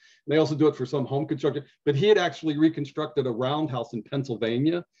sort of. They also do it for some home construction, but he had actually reconstructed a roundhouse in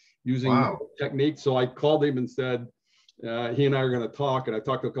Pennsylvania using techniques. So I called him and said, he and I are going to talk, and I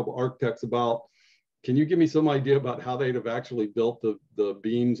talked to a couple architects about, can you give me some idea about how they'd have actually built the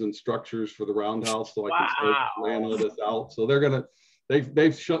beams and structures for the roundhouse, so I can start laying all this out. So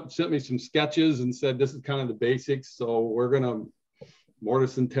they've sent me some sketches and said, this is kind of the basics. So we're going to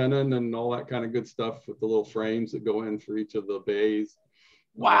mortise and tenon and all that kind of good stuff with the little frames that go in for each of the bays.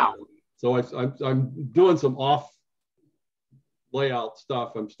 Wow. So I'm doing some off layout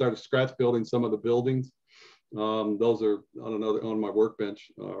stuff. I'm starting scratch building some of the buildings. Those are on my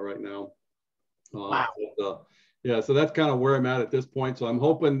workbench right now. Wow. Yeah, so that's kind of where I'm at this point. So I'm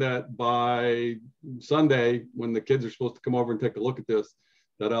hoping that by Sunday, when the kids are supposed to come over and take a look at this,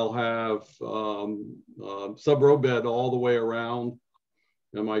 that I'll have sub-road bed all the way around,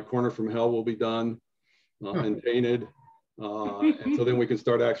 and my corner from hell will be done and painted. And so then we can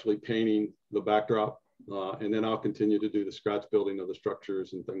start actually painting the backdrop, and then I'll continue to do the scratch building of the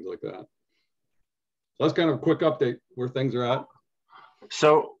structures and things like that. So that's kind of a quick update where things are at.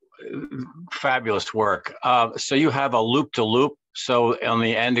 So fabulous work. So you have a loop to loop. So on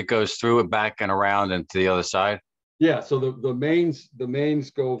the end, it goes through it back and around and to the other side. Yeah. So the mains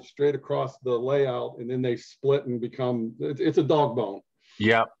go straight across the layout, and then they split and become, it's a dog bone.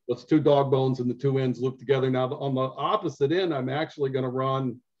 Yeah. It's two dog bones, and the two ends loop together. Now on the opposite end, I'm actually going to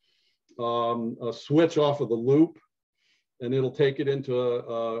run a switch off of the loop, and it'll take it into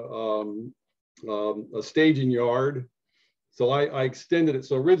a staging yard. So I extended it.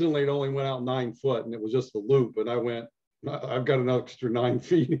 So originally it only went out 9 foot, and it was just a loop. And I've got an extra 9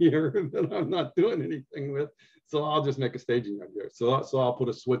 feet here that I'm not doing anything with. So I'll just make a staging yard there. So I'll put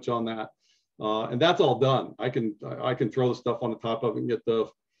a switch on that. And that's all done. I can throw the stuff on the top of it and get the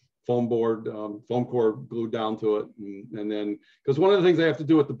foam core glued down to it. And then, because one of the things I have to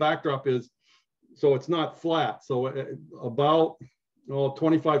do with the backdrop is, so it's not flat. So about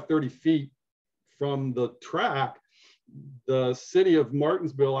 25, 30 feet from the track, the city of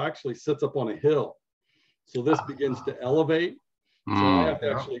Martinsburg actually sits up on a hill. So this begins to elevate. So I have to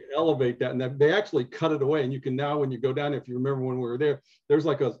actually elevate that. And they actually cut it away. And you can now, when you go down, if you remember when we were there, there's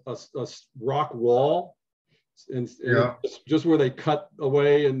like a rock wall. And just where they cut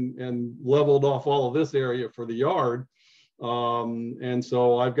away and leveled off all of this area for the yard. And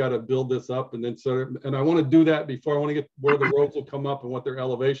so I've got to build this up, and then and I want to do that before I want to get where the roads will come up and what their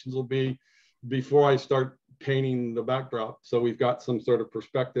elevations will be before I start painting the backdrop. So we've got some sort of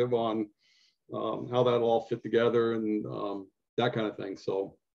perspective on how that'll all fit together and that kind of thing.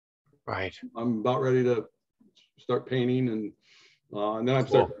 So right, I'm about ready to start painting, and then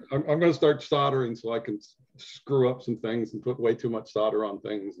I'm going to start soldering so I can screw up some things and put way too much solder on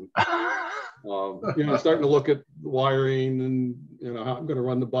things. And, starting to look at wiring and, how I'm going to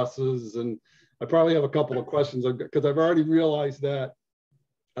run the buses. And I probably have a couple of questions because I've already realized that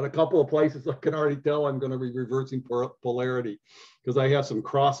at a couple of places, I can already tell I'm going to be reversing polarity because I have some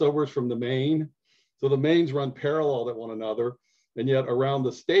crossovers from the main. So the mains run parallel to one another. And yet around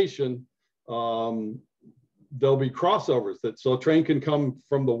the station, there'll be crossovers so a train can come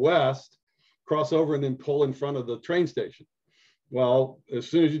from the west, cross over, and then pull in front of the train station. Well, as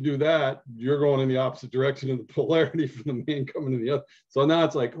soon as you do that, you're going in the opposite direction of the polarity from the main coming to the other. So now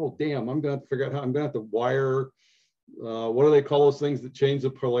it's like, oh, damn, I'm going to have to figure out how I'm going to have to wire. What do they call those things that change the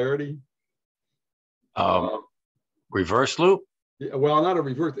polarity? Reverse loop? Yeah, well, not a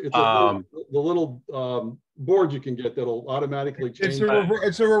reverse. It's the little board you can get that'll automatically change.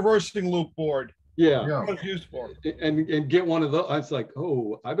 It's a reversing loop board. Yeah. Yeah. What it's used for. And get one of those. I was like,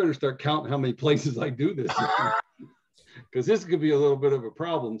 oh, I better start counting how many places I do this, because this could be a little bit of a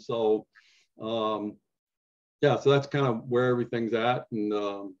problem. So, yeah, so that's kind of where everything's at. And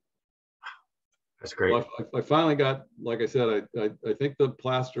that's great. I finally got, like I said, I think the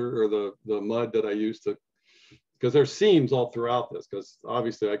plaster or the mud that I used to, because there's seams all throughout this, because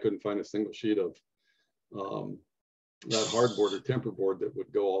obviously I couldn't find a single sheet of that hardboard or temper board that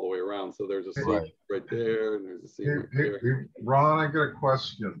would go all the way around. So there's a seam right there, and there's a seam right there. Ron, I got a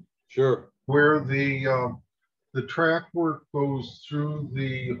question. Sure. Where the track work goes through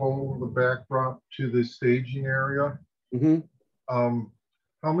the whole of the backdrop to the staging area, Mm-hmm.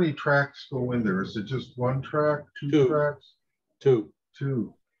 how many tracks go in there? Is it just one track, two tracks?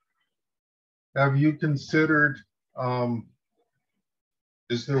 Two. Have you considered,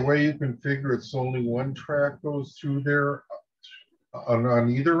 is there a way you can figure it's only one track goes through there on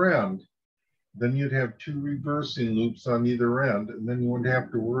either end? Then you'd have two reversing loops on either end, and then you wouldn't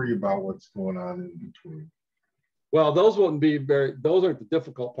have to worry about what's going on in between. Well, those wouldn't be those aren't the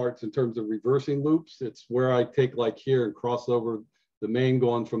difficult parts in terms of reversing loops. It's where I take like here and cross over the main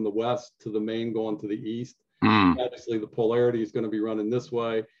going from the west to the main going to the east. Obviously the polarity is going to be running this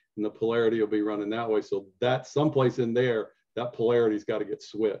way, and the polarity will be running that way. So that's someplace in there, that polarity's got to get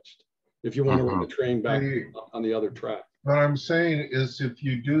switched if you want to run the train back on the other track. What I'm saying is if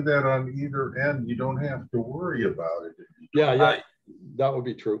you do that on either end, you don't have to worry about it. Yeah, that would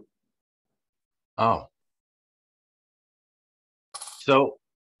be true. Oh. So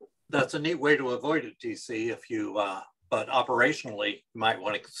that's a neat way to avoid it, DC, if you, but operationally, you might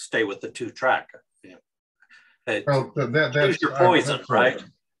want to stay with the two track. Well, that's your poison, right?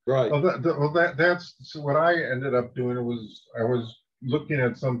 Right. Well, that's so what I ended up doing. I was looking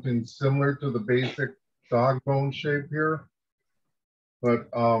at something similar to the basic dog bone shape here, but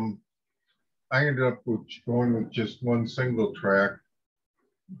I ended up going with just one single track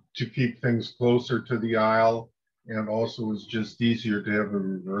to keep things closer to the aisle, and also was just easier to have a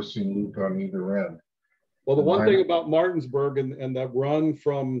reversing loop on either end. Well, the one thing about Martinsburg and that run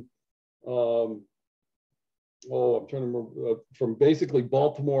from I'm trying to remember, from basically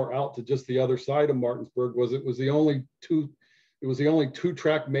Baltimore out to just the other side of Martinsburg was it was the only two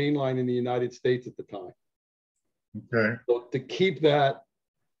track main line in the United States at the time. Okay. So to keep that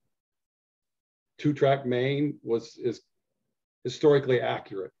two track main is historically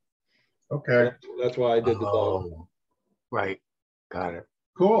accurate. Okay. That's why I did the dog. Right. Got it.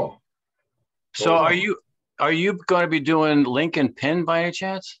 Cool. So are you going to be doing link and pin by any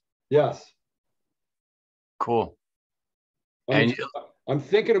chance? Yes. Cool. I'm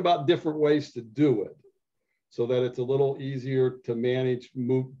thinking about different ways to do it so that it's a little easier to manage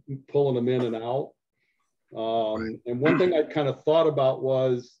pulling them in and out. And one thing I kind of thought about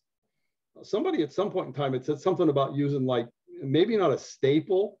was somebody at some point in time, it said something about using like, maybe not a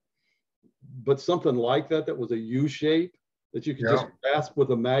staple, but something like that was a U shape that you could just grasp with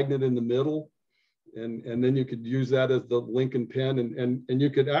a magnet in the middle. And then you could use that as the link and pin. And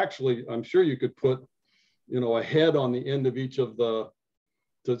you could actually, I'm sure you could put, a head on the end of each of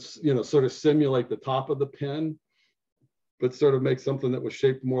to sort of simulate the top of the pin, but sort of make something that was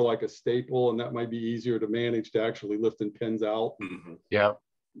shaped more like a staple, and that might be easier to manage to actually lifting pins out. Yeah.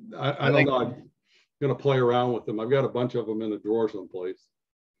 I don't know. I'm going to play around with them. I've got a bunch of them in a drawer someplace.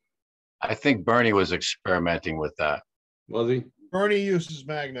 I think Bernie was experimenting with that. Was he? Bernie uses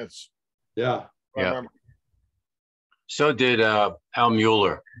magnets. Yeah. Yeah. So did Al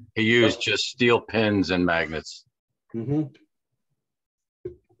Mueller. He used just steel pins and magnets. Mm-hmm.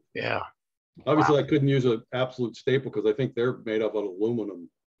 Yeah. Obviously, I couldn't use an absolute staple because I think they're made up of aluminum.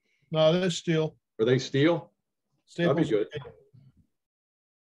 No, they're steel. Are they steel? Staples. That'd be good.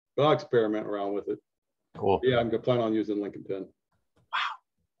 But I'll experiment around with it. Cool. Yeah, I'm going to plan on using link and pin.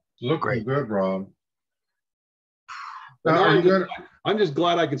 Looking good, Ron. Now, I'm just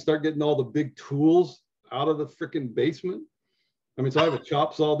glad I can start getting all the big tools out of the freaking basement. I mean, so I have a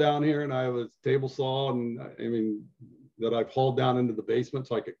chop saw down here and I have a table saw, and I mean, that I've hauled down into the basement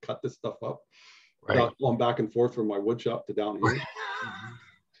so I could cut this stuff up without going back and forth from my wood shop to down here.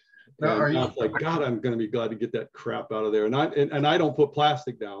 Now, I was like, God, I'm going to be glad to get that crap out of there. And I don't put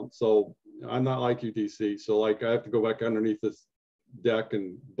plastic down, so I'm not like you, DC. So like, I have to go back underneath this deck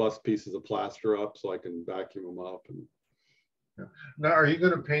and bust pieces of plaster up so I can vacuum them up. And now, are you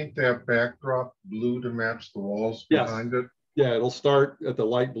going to paint that backdrop blue to match the walls behind it? Yeah, it'll start at the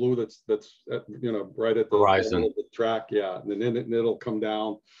light blue that's at, right at the horizon of the track. Yeah, and then it'll come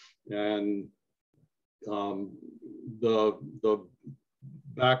down, and The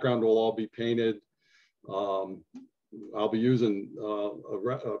background will all be painted. I'll be using,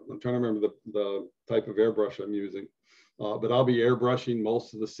 I'm trying to remember the type of airbrush I'm using, but I'll be airbrushing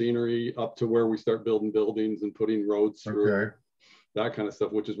most of the scenery up to where we start building buildings and putting roads through, that kind of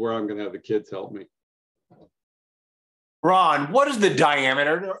stuff, which is where I'm going to have the kids help me. Ron, what is the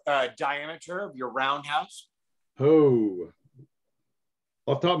diameter of your roundhouse? Oh,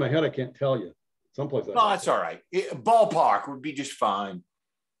 off the top of my head, I can't tell you. Someplace. No, that's all right. Ballpark would be just fine.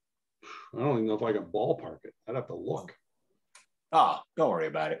 I don't even know if I can ballpark it. I'd have to look. Oh, don't worry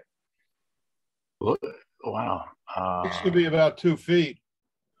about it. Wow. It should be about 2 feet.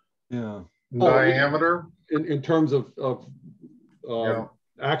 Yeah. Diameter? In terms of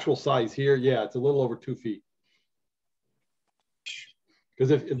actual size here, yeah, it's a little over 2 feet.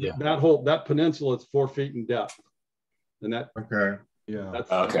 Because if that peninsula is 4 feet in depth, and that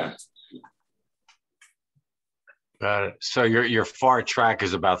that's okay. Got it. So your far track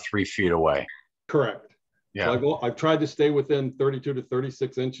is about 3 feet away. Correct. Yeah. So I've tried to stay within 32 to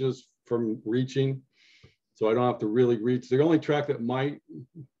 36 inches from reaching, so I don't have to really reach. The only track that might,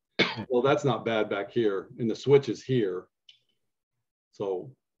 well, that's not bad back here, and the switch is here.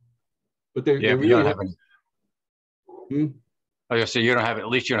 So, but they really you don't have any. Like I said, you don't have, at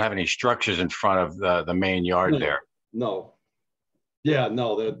least you don't have any structures in front of the main yard there. No. Yeah,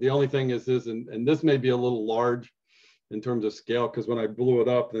 no. The only thing is and this may be a little large in terms of scale, because when I blew it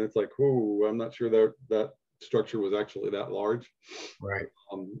up, then it's like, ooh, I'm not sure that structure was actually that large. Right.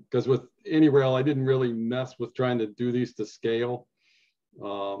 Because with any rail, I didn't really mess with trying to do these to scale.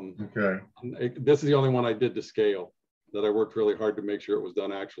 This is the only one I did to scale, that I worked really hard to make sure it was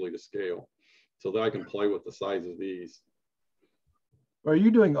done actually to scale, so that I can play with the size of these. Are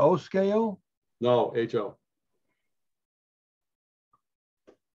you doing O scale? No, HO.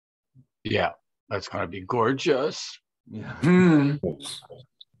 Yeah, that's going to be gorgeous. Yeah.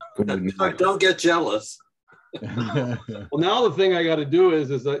 Don't get jealous. Well, now the thing I got to do is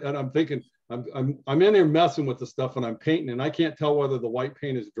and I'm thinking, I'm in there messing with the stuff and I'm painting, and I can't tell whether the white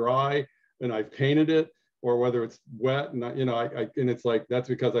paint is dry and I've painted it or whether it's wet, and and it's like, that's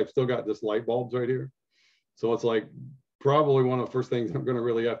because I've still got this light bulbs right here. So it's like probably one of the first things I'm going to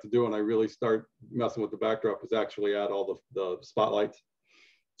really have to do when I really start messing with the backdrop is actually add all the spotlights.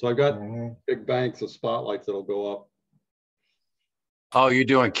 So I've got big banks of spotlights that'll go up. Oh, you're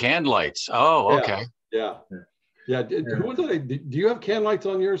doing can lights. Oh, okay. Yeah. Do you have can lights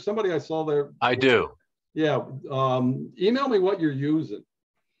on yours? Somebody I saw there. I do. Yeah. Email me what you're using,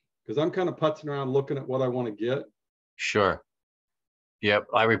 because I'm kind of putzing around looking at what I want to get. Sure. Yep.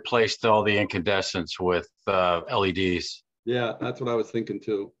 I replaced all the incandescents with LEDs. Yeah, that's what I was thinking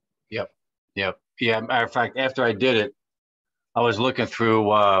too. Yep. Yeah. Matter of fact, after I did it, I was looking through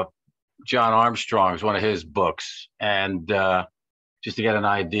John Armstrong's, one of his books, and just to get an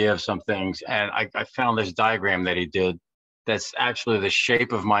idea of some things. And I found this diagram that he did that's actually the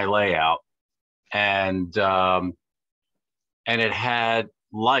shape of my layout. And it had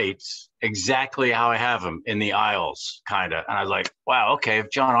lights exactly how I have them in the aisles, kind of. And I was like, wow, okay, if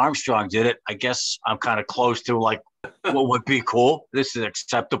John Armstrong did it, I guess I'm kind of close to like what would be cool. This is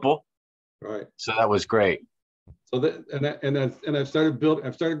acceptable. Right. So that was great. So I've started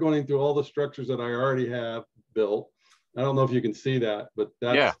going through all the structures that I already have built. I don't know if you can see that, but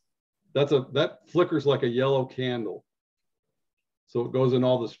that flickers like a yellow candle. So it goes in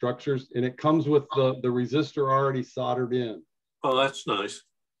all the structures, and it comes with the resistor already soldered in. Oh, that's nice.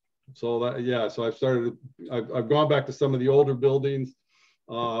 So I've gone back to some of the older buildings,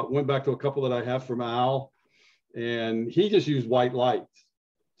 went back to a couple that I have from Al, and he just used white lights.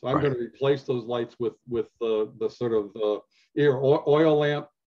 So I'm going to replace those lights with the sort of oil lamp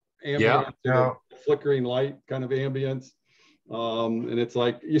ambience, flickering light kind of ambience. And it's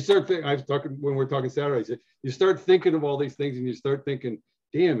like, you start thinking, when we're talking Saturday, you start thinking of all these things, and you start thinking,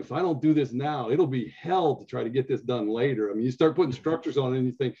 damn, if I don't do this now, it'll be hell to try to get this done later. I mean, you start putting structures on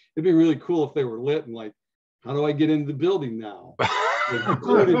anything. It'd be really cool if they were lit, and like, how do I get into the building now? I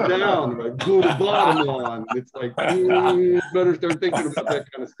glued it down, or I glued the bottom on. It's like, better start thinking about that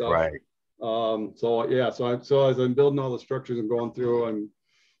kind of stuff. Right. So as I'm building all the structures and going through,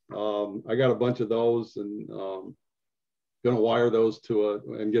 I got a bunch of those, and going to wire those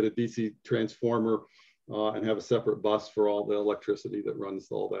and get a DC transformer and have a separate bus for all the electricity that runs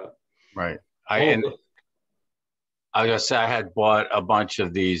all that. Right. I was gonna say, I had bought a bunch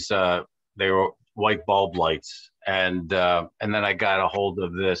of these. They were white bulb lights, and then I got a hold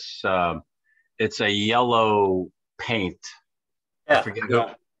of this. It's a yellow paint. Yeah. I forget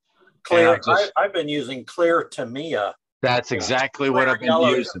Clear. I've been using clear Tamiya. That's exactly what I've been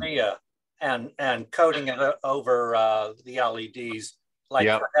using. Tamiya and coating it over the LEDs, like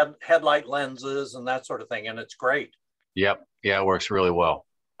Yep. for headlight lenses and that sort of thing. And it's great. Yep. Yeah, it works really well.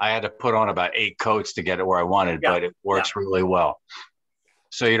 I had to put on about 8 coats to get it where I wanted, Yeah. but it works really well.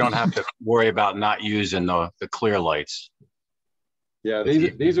 So you don't have to worry about not using the clear lights. Yeah,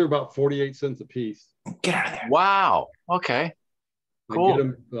 these are about 48 cents a piece. Get out of there. Wow. Okay. I Cool.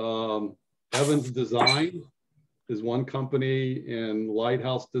 get them. Evans Design is one company, and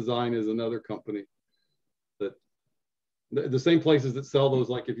Lighthouse Design is another company. That the same places that sell those.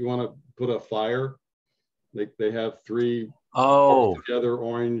 Like if you want to put a fire, they have 3 together,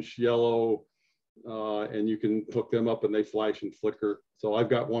 orange, yellow, and you can hook them up and they flash and flicker. So I've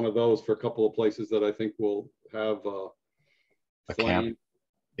got one of those for a couple of places that I think will have a camp.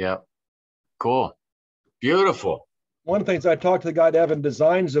 Yeah. Cool. Beautiful. One of the things I talked to the guy at Evan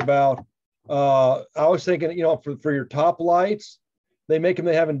Designs about, I was thinking, you know, for your top lights, they make them,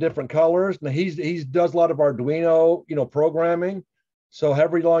 they have in different colors. Now he does a lot of Arduino, you know, programming. So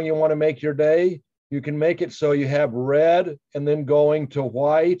however long you want to make your day, you can make it so you have red and then going to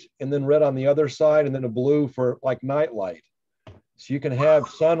white and then red on the other side and then a blue for like night light. So you can have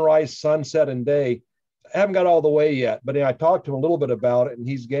sunrise, sunset, and day. I haven't got all the way yet, but I talked to him a little bit about it and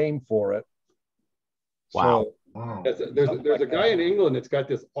he's game for it. Wow. So, Wow. There's a guy in England that's got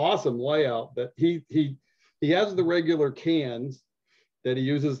this awesome layout that he has the regular cans that he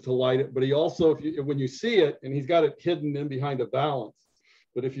uses to light it, but he also, when you see it, and he's got it hidden in behind a balance,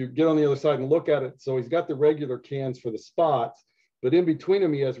 but if you get on the other side and look at it, so he's got the regular cans for the spots, but in between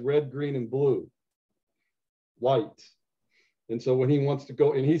them he has red, green, and blue lights. And so when he wants to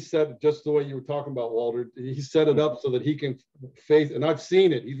go, and he set it just the way you were talking about, Walter, he set it up so that he can phase, and I've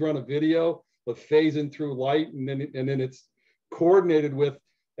seen it, he's run a video of phasing through light, and then it's coordinated with,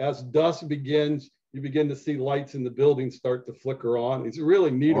 as dusk begins, you begin to see lights in the building start to flicker on. It's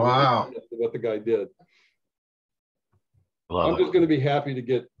really neat. Wow. What the guy did. Love I'm just going to be happy to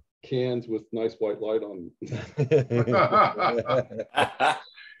get cans with nice white light on them.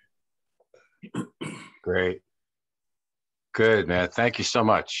 Great. Good, man. Thank you so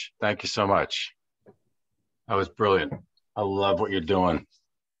much. Thank you so much. That was brilliant. I love what you're doing.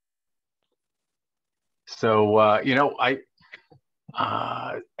 So, you know, I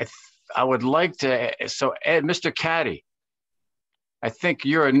would like to, so Ed, Mr. Caddy, I think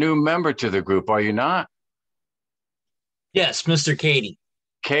you're a new member to the group, are you not? Yes, Mr. Katie.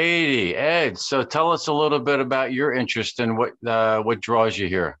 Katie, Ed, so tell us a little bit about your interest and what draws you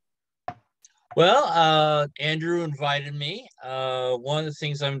here. Well, Andrew invited me. One of the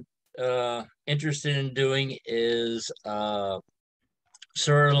things I'm interested in doing is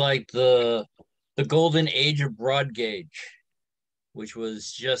sort of like the golden age of broad gauge, which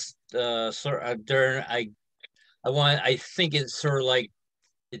was just sort of during I think it sort of like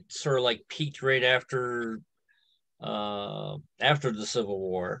peaked right after the Civil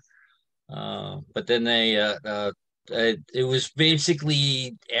War, but then it was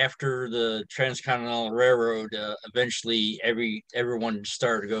basically after the Transcontinental Railroad. Eventually, everyone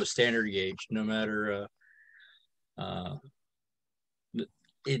started to go standard gauge, no matter.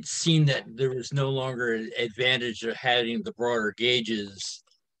 It seemed that there was no longer an advantage of having the broader gauges.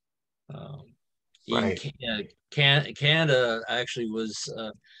 Right. Canada actually was.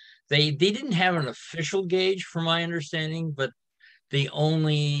 They didn't have an official gauge, from my understanding, but they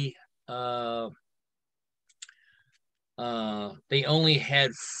only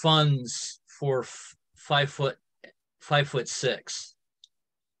had funds for 5'6",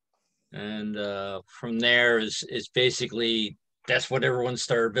 and from there is basically that's what everyone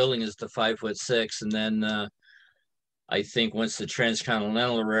started building, is the 5'6", and then I think once the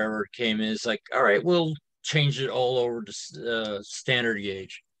Transcontinental Railroad came in, it's like, all right, we'll change it all over to standard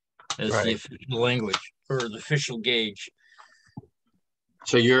gauge as the official language or the official gauge.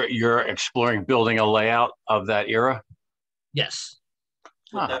 So you're exploring building a layout of that era? Yes.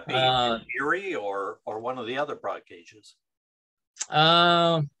 Would that be Erie or one of the other broad gauges?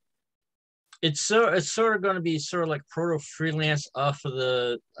 It's sort of going to be sort of like proto freelance off of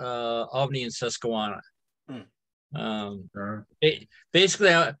the Albany and Susquehanna.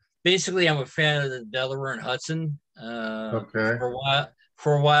 Basically, I'm a fan of the Delaware and Hudson. Okay.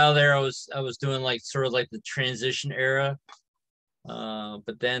 For a while there, I was doing like sort of like the transition era,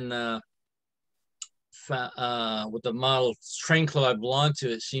 but then with the model train club I belonged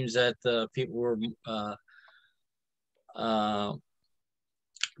to, it seems that people were we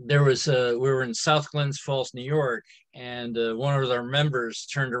were in South Glens Falls, New York, and one of our members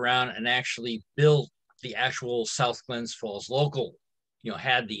turned around and actually built the actual South Glens Falls local. You know,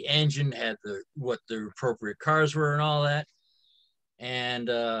 had the engine, had what the appropriate cars were, and all that. And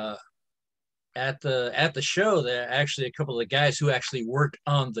at the show, that actually a couple of the guys who actually worked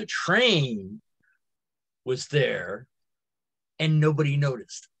on the train was there, and nobody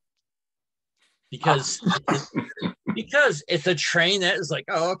noticed because it's a train that is like,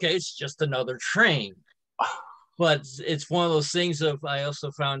 oh, okay, it's just another train. But it's one of those things of, I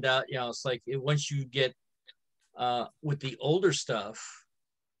also found out, it's like once you get with the older stuff,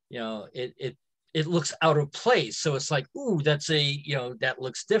 it looks out of place. So it's like, ooh, that's that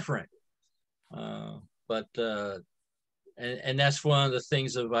looks different. But that's one of the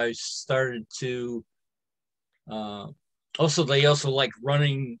things of I started to they also like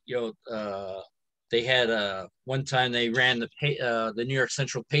running, they had one time they ran the New York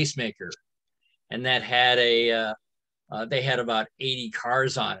Central pacemaker, and that had they had about 80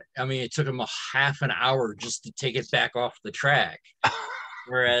 cars on it. I mean, it took them a half an hour just to take it back off the track.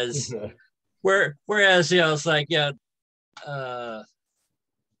 Whereas it's like,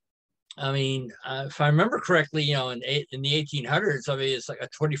 I mean, if I remember correctly, in the 1800s, I mean, it's like a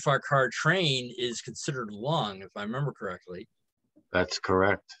 25-car train is considered long, if I remember correctly. That's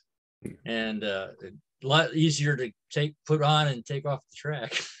correct. And a lot easier to put on and take off the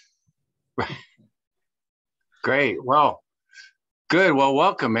track. Right. Great. Well, good. Well,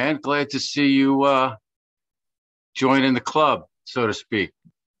 welcome, man. Glad to see you joining the club, so to speak.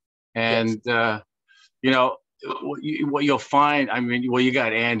 And, Yes. What you'll find, I mean, well, you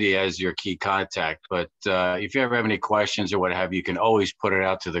got Andy as your key contact, but if you ever have any questions or what have you, you can always put it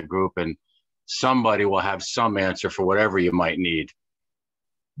out to the group and somebody will have some answer for whatever you might need.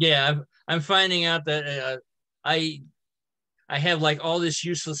 Yeah, I'm finding out that I have like all this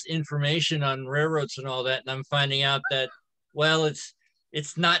useless information on railroads and all that, and I'm finding out that, well, it's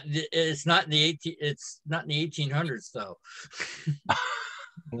not in the 1800s though.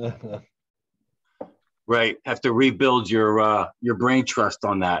 Right. Have to rebuild your brain trust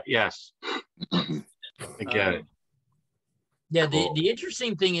on that. Yes. I get it. Yeah. Cool. The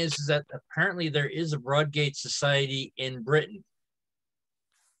interesting thing is that apparently there is a Broadgate Society in Britain.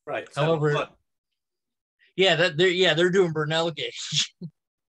 Right. However, they're doing Burnell gauge.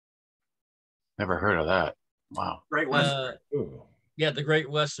 Never heard of that. Wow. Great Western. Yeah, the Great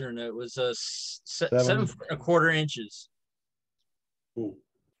Western. It was 7 1/4 inches. Ooh.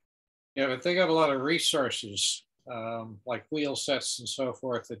 Yeah, but they got a lot of resources, like wheel sets and so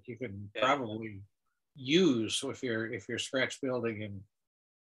forth, that you can probably use if you're scratch building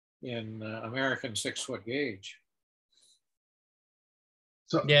in American 6-foot gauge.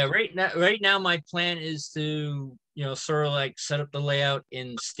 So, Yeah, right now my plan is to sort of like set up the layout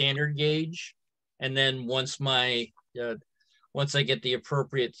in standard gauge, and then once I get the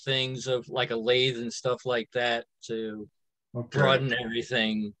appropriate things of like a lathe and stuff like that to broaden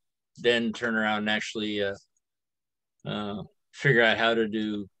everything, then turn around and actually figure out how to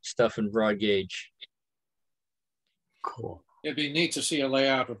do stuff in broad gauge. Cool. It'd be neat to see a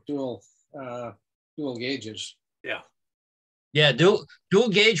layout of dual gauges. Yeah. Yeah, dual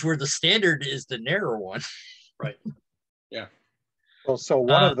gauge where the standard is the narrow one. Right. Yeah. Well, so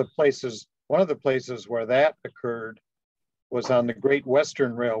one of the places where that occurred was on the Great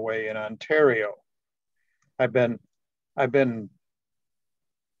Western Railway in Ontario. I've been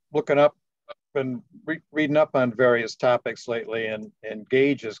looking up, been reading up on various topics lately, and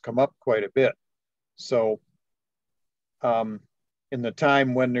gauge has come up quite a bit. So in the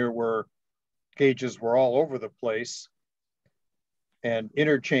time when gauges were all over the place and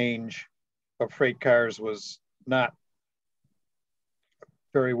interchange of freight cars was not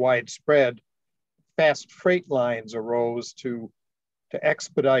very widespread, fast freight lines arose to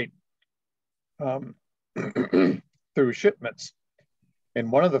expedite through shipments.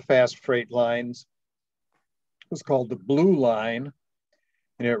 And one of the fast freight lines was called the Blue Line,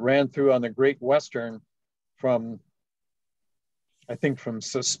 and it ran through on the Great Western from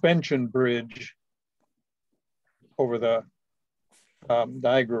Suspension Bridge over the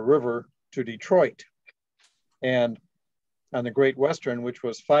Niagara River to Detroit. And on the Great Western, which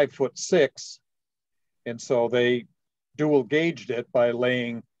was 5'6", and so they dual gauged it by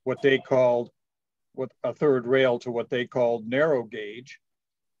laying what a third rail to what they called narrow gauge,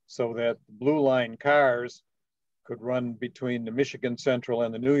 so that the Blue Line cars could run between the Michigan Central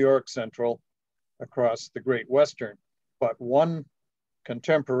and the New York Central across the Great Western. But one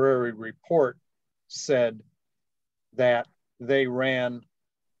contemporary report said that they ran,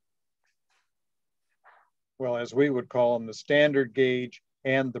 well, as we would call them, the standard gauge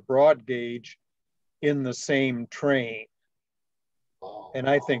and the broad gauge in the same train. And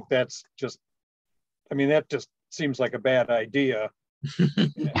I think that's just, that just seems like a bad idea.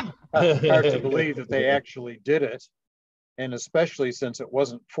 Hard to believe that they actually did it. And especially since it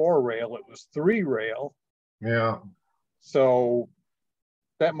wasn't 4-rail, it was 3-rail. Yeah. So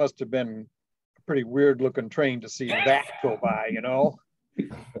that must have been a pretty weird looking train to see that go by, you know?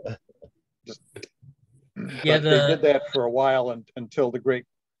 Just, Yeah, but they did that for a while until the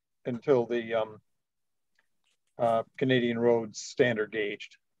Canadian roads standard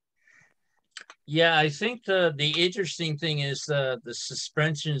gauged. Yeah, I think the interesting thing is the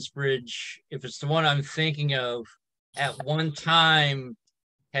suspensions bridge, if it's the one I'm thinking of, at one time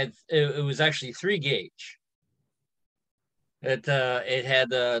it was actually 3 gauge. It had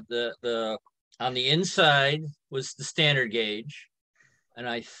the on the inside was the standard gauge, and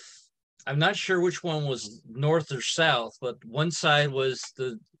I'm not sure which one was north or south, but one side was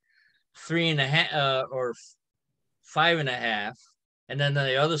the 3.5 or 5.5, and then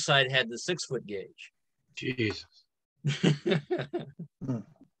the other side had the 6-foot gauge. Jesus. Wow.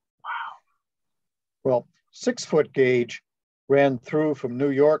 Well, 6-foot gauge ran through from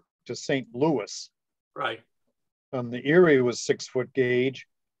New York to St. Louis. Right. The Erie was 6-foot gauge,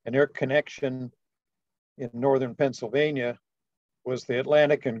 and their connection in northern Pennsylvania was the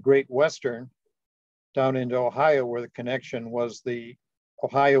Atlantic and Great Western down into Ohio, where the connection was the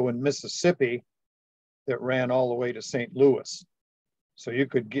Ohio and Mississippi that ran all the way to St. Louis. So you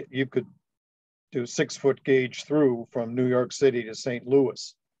could do 6-foot gauge through from New York City to St.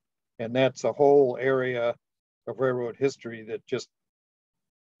 Louis. And that's a whole area of railroad history that just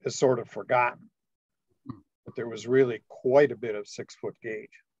is sort of forgotten. But there was really quite a bit of 6-foot gauge.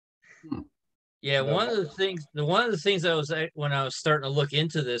 Yeah, one of the things I was, when I was starting to look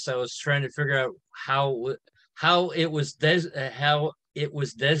into this, I was trying to figure out how it was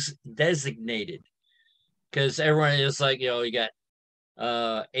designated, because everyone is like, you got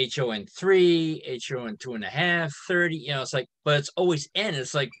HON 3, HON 2.5, 30, it's like, but it's always N.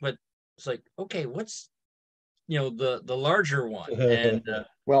 It's like, but it's like, okay, what's the larger one? And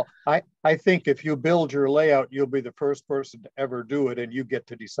well, I think if you build your layout, you'll be the first person to ever do it, and you get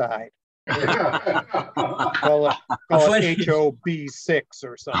to decide. call it HOB6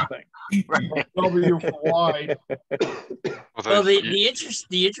 or something. W for wide. Well, the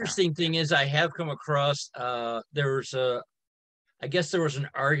interesting thing is, I have come across I guess there was an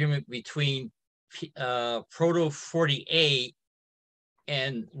argument between Proto 48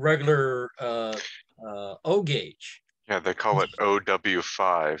 and regular O gauge. Yeah, they call it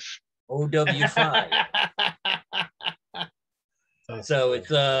OW5. OW5. So it's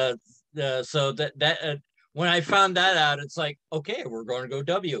so that when I found that out, it's like, okay, we're going to go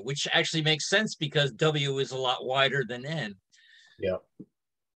W, which actually makes sense because W is a lot wider than N. Yeah.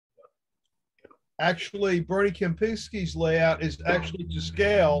 Actually, Bernie Kempinski's layout is actually to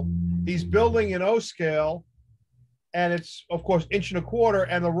scale. He's building an O scale, and it's, of course, 1.25 inches,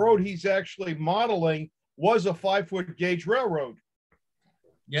 and the road he's actually modeling was a 5-foot gauge railroad.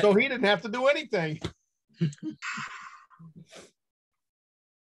 Yep. So he didn't have to do anything.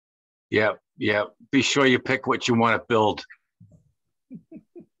 Yeah. Be sure you pick what you want to build.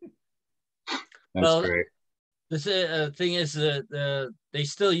 That's great. The thing is that they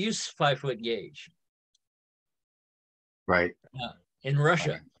still use 5-foot gauge. Right. In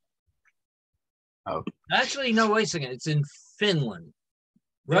Russia. Oh. Actually, no, wait a second. It's in Finland.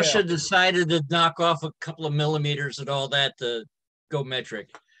 Russia decided to knock off a couple of millimeters and all that to go metric.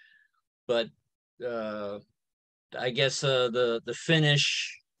 But I guess the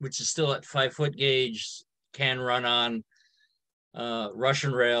Finnish, which is still at 5-foot gauge, can run on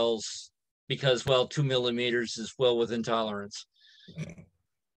Russian rails because, well, 2 millimeters is well within tolerance.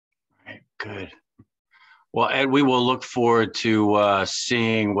 Right, good. Well, Ed, we will look forward to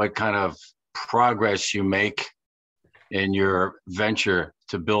seeing what kind of progress you make in your venture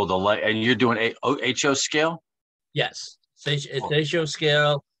to build a light. And you're doing a HO scale? Yes, it's HO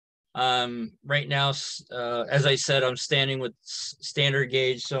scale. Right now, as I said, I'm standing with standard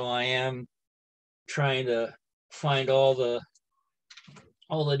gauge, so I am trying to find all the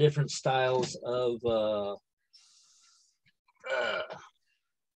different styles of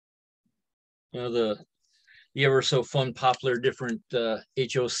the ever so fun popular different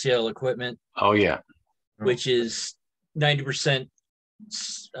HO scale equipment. Oh yeah, which is 90%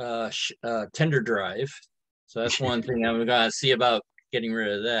 tender drive. So that's one thing I'm gonna see about getting rid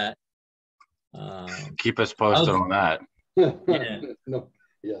of that. Keep us posted on that. Yeah. No,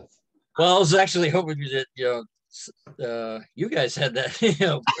 yes. Well, I was actually hoping that you guys had that.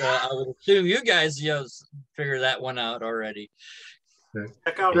 I would assume you guys figure that one out already.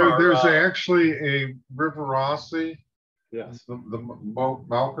 Okay. There's actually a River Rossi. Yes. The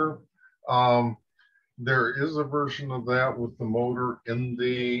Malker. There is a version of that with the motor in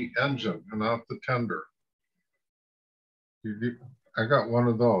the engine and not the tender. I got one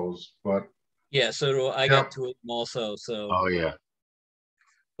of those, but Yeah, so do I. Got two of them also. So. Oh yeah.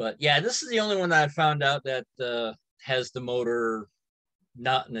 But yeah, this is the only one that I found out that has the motor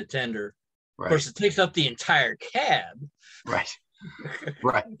not in the tender. Right. Of course, it takes up the entire cab. Right.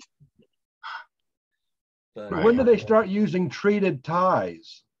 Right. But when did they start using treated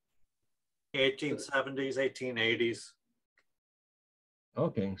ties? 1870s, 1880s.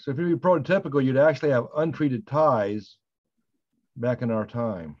 Okay, so if you're prototypical, you'd actually have untreated ties back in our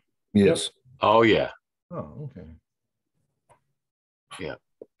time. Yes. Oh yeah. Oh, okay. Yeah.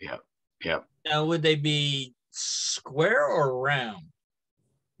 Yeah. Yeah. Now, would they be square or round?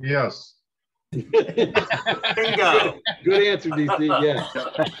 Yes. Bingo. Good answer, DC. Yes.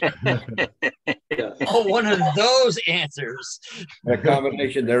 Oh, one of those answers. A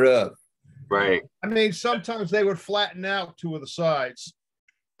combination thereof. Right. I mean, sometimes they would flatten out two of the sides.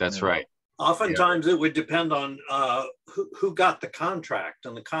 That's right. Oftentimes it would depend on who got the contract,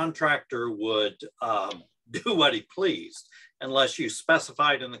 and the contractor would do what he pleased unless you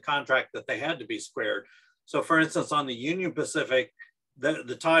specified in the contract that they had to be squared. So for instance, on the Union Pacific,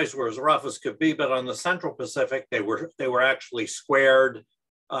 the ties were as rough as could be, but on the Central Pacific, they were actually squared,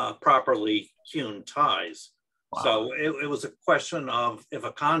 properly hewn ties. Wow. So it was a question of, if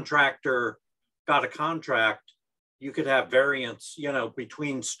a contractor got a contract, you could have variance,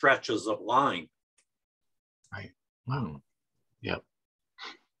 between stretches of line. Right. Wow. Yep.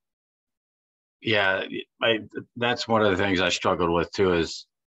 Yeah, that's one of the things I struggled with too, is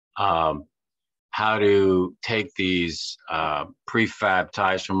how to take these prefab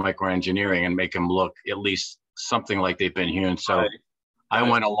ties from microengineering and make them look at least something like they've been hewn. So right. I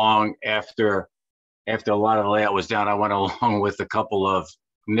went along after a lot of the layout was down, I went along with a couple of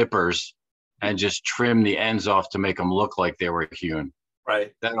nippers and just trimmed the ends off to make them look like they were hewn.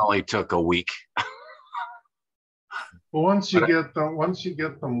 Right. That only took a week. Well, once you get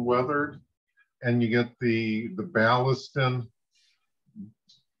them weathered and you get the ballast in,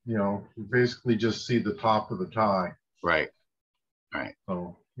 you basically just see the top of the tie. Right. Right.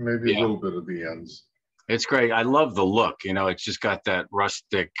 So maybe a little bit of the ends. It's great. I love the look. It's just got that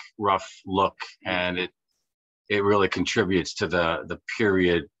rustic, rough look, and it really contributes to the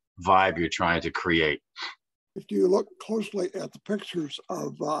period vibe you're trying to create. If you look closely at the pictures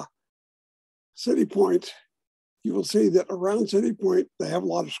of City Point, you will see that around City Point, they have a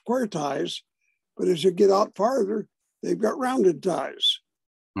lot of square ties, but as you get out farther, they've got rounded ties.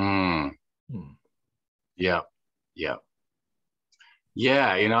 Mm. Yeah. Yeah.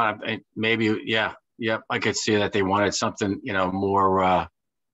 Yeah. Maybe, yeah. I could see that they wanted something, more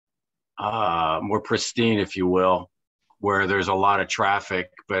pristine, if you will, where there's a lot of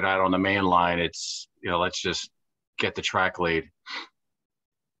traffic, but out on the main line, it's, let's just get the track laid.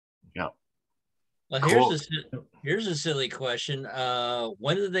 Yeah. Well, cool. Here's a silly question.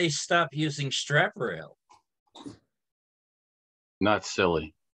 When did they stop using strap rail? Not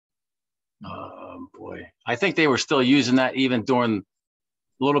silly. Boy, I think they were still using that even during a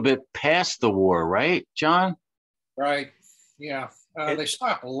little bit past the war, right, John? Right. Yeah. They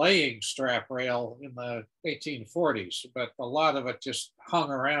stopped laying strap rail in the 1840s, but a lot of it just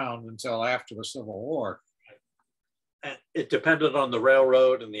hung around until after the Civil War. It depended on the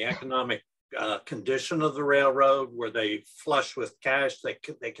railroad and the economic condition of the railroad. Were they flush with cash?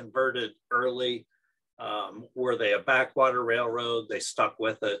 They converted early. Were they a backwater railroad? They stuck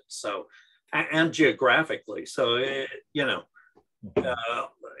with it. So, and geographically. So,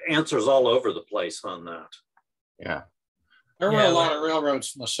 answers all over the place on that. Yeah. There were a lot of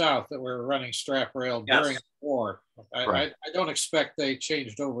railroads in the South that were running strap rail during the war. I don't expect they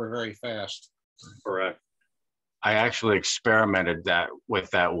changed over very fast. Correct. I actually experimented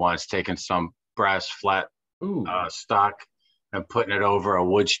with that once, taking some brass flat stock and putting it over a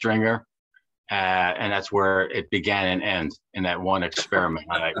wood stringer. And that's where it began and ended in that one experiment.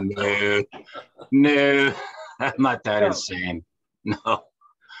 I'm like, no, I'm not that insane. No,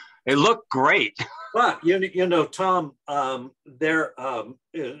 it looked great. But Tom, they're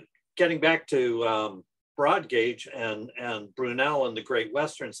getting back to broad gauge and Brunel and the Great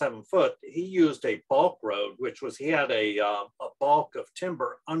Western 7-foot. He used a bulk road, which was he had a bulk of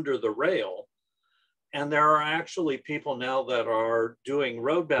timber under the rail. And there are actually people now that are doing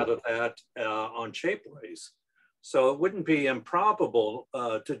roadbed of that on shapeways. So it wouldn't be improbable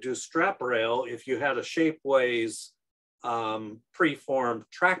to do strap rail if you had a shapeways preformed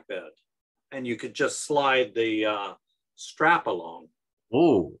track bed, and you could just slide the strap along.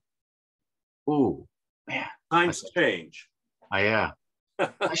 Ooh, man! Times change. Yeah.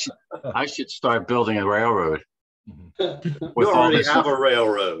 I should start building a railroad. We already have a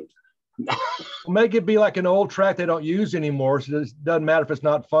railroad. Make it be like an old track they don't use anymore, so it doesn't matter if it's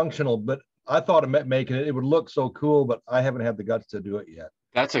not functional. But I thought of making it, it would look so cool, but I haven't had the guts to do it yet.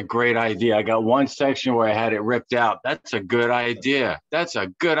 That's a great idea. I got one section where I had it ripped out. That's a good idea. That's a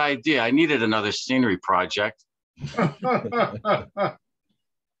good idea. I needed another scenery project.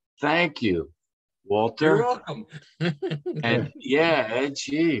 Thank you, Walter. You're welcome. And yeah,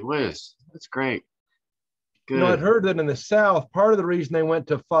 gee whiz, that's great. Good. You know, I'd heard that in the South, part of the reason they went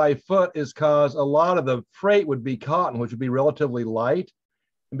to 5 foot is because a lot of the freight would be cotton, which would be relatively light.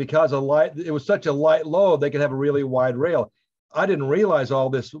 And because it was such a light load, they could have a really wide rail. I didn't realize all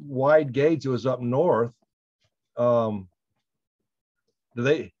this wide gauge was up north. Do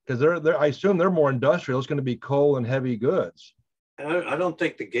they? Because I assume they're more industrial. It's going to be coal and heavy goods. I don't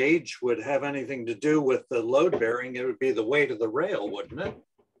think the gauge would have anything to do with the load bearing. It would be the weight of the rail, wouldn't it?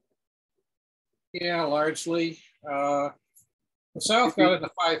 Yeah, largely. The South got into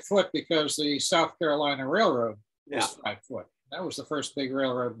 5 foot because the South Carolina Railroad was 5 foot. That was the first big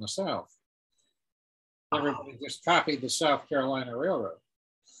railroad in the South. Everybody just copied the South Carolina Railroad.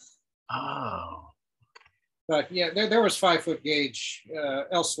 Oh. But yeah, there was 5 foot gauge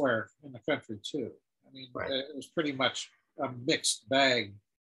elsewhere in the country too. I mean, it was pretty much a mixed bag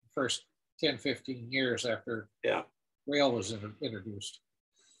first 10, 15 years after rail was introduced.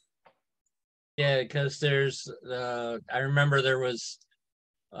 Yeah, because there's, I remember there was,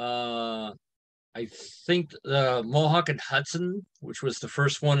 I think the Mohawk and Hudson, which was the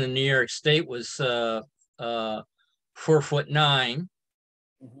first one in New York State, was 4'9".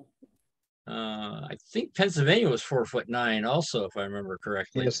 I think Pennsylvania was 4'9" also, if I remember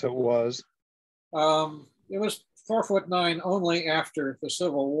correctly. Yes, it was. It was 4'9" only after the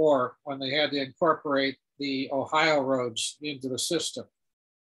Civil War, when they had to incorporate the Ohio roads into the system.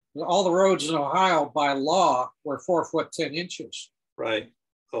 All the roads in Ohio by law were 4 foot 10 inches. Right,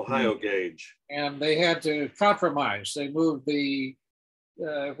 Ohio gauge. And they had to compromise. They moved the,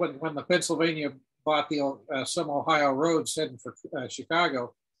 when the Pennsylvania bought the some Ohio roads heading for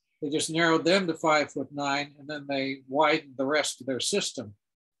Chicago, they just narrowed them to 5'9", and then they widened the rest of their system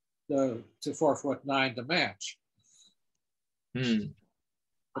to 4'9" to match.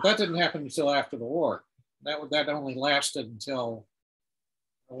 But that didn't happen until after the war. That only lasted until,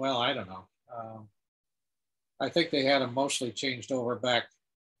 well, I don't know. I think they had them mostly changed over back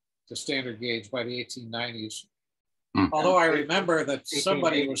to standard gauge by the 1890s. Although I remember that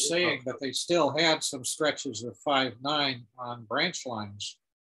somebody was saying that they still had some stretches of 5'9" on branch lines,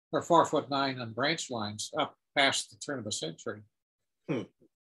 or 4'9" on branch lines up past the turn of the century. In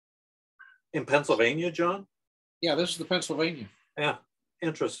Pennsylvania, John? Yeah, this is the Pennsylvania. Yeah,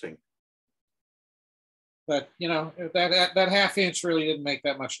 interesting. But you know, that half inch really didn't make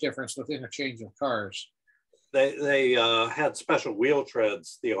that much difference with interchange of cars. They had special wheel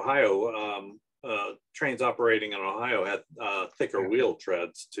treads. The Ohio trains operating in Ohio had thicker wheel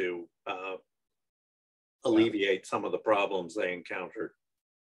treads to alleviate some of the problems they encountered.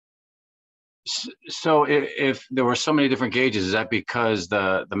 So if there were so many different gauges, is that because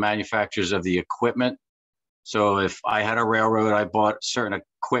the manufacturers of the equipment? So if I had a railroad, I bought certain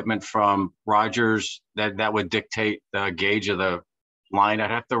equipment from Rogers, that would dictate the gauge of the line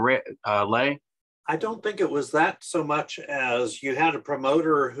I'd have to lay? I don't think it was that so much as you had a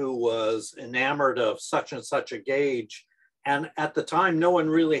promoter who was enamored of such and such a gauge. And at the time, no one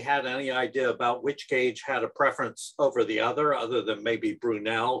really had any idea about which gauge had a preference over the other than maybe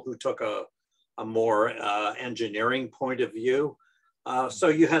Brunel, who took a more engineering point of view. So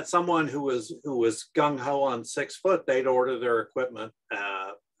you had someone who was gung-ho on 6 foot. They'd order their equipment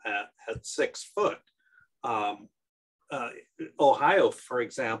at 6 foot. Ohio, for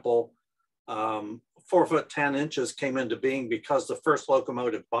example, 4 foot 10 inches came into being because the first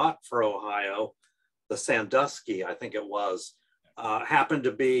locomotive bought for Ohio, the Sandusky, I think it was, happened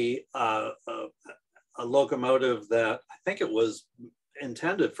to be a locomotive that I think it was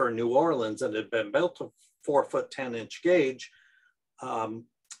intended for New Orleans and had been built to 4 foot 10 inch gauge.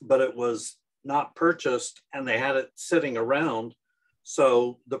 But it was not purchased and they had it sitting around.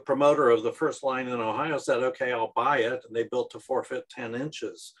 So the promoter of the first line in Ohio said, okay, I'll buy it. And they built to 4 foot 10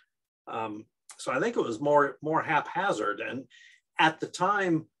 inches. So I think it was more haphazard. And at the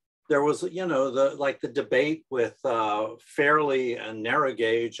time there was, you know, the debate with Fairley and narrow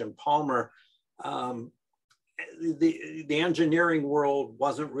gauge and Palmer. The engineering world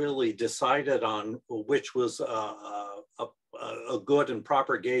wasn't really decided on which was a good and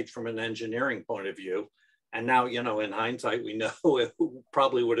proper gauge from an engineering point of view. And now, you know, in hindsight, we know it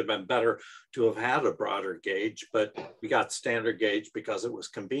probably would have been better to have had a broader gauge, but we got standard gauge because it was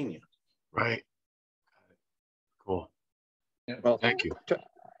convenient. Right. Cool. Well, thank you.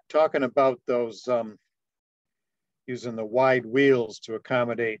 talking about those using the wide wheels to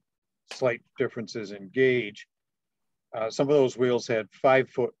accommodate slight differences in gauge. Some of those wheels had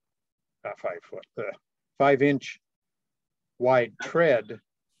 5-inch wide tread,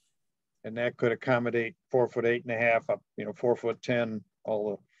 and that could accommodate 4'8.5" up, 4'10",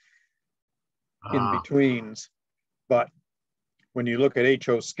 all the in-betweens. But when you look at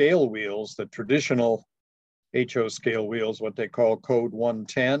HO scale wheels, the traditional HO scale wheels, what they call code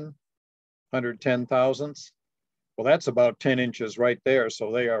 110, 110 thousandths, well, that's about 10 inches right there.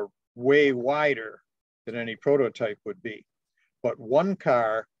 So they are way wider than any prototype would be. But one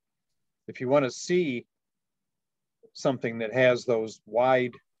car, if you want to see something that has those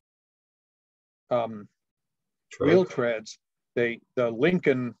wide wheel treads, the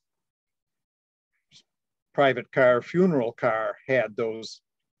Lincoln private car, funeral car, had those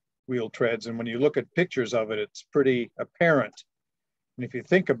wheel treads. And when you look at pictures of it, it's pretty apparent. And if you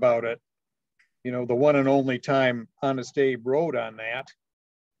think about it, the one and only time Honest Abe rode on that,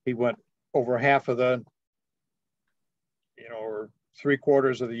 he went over half of the, or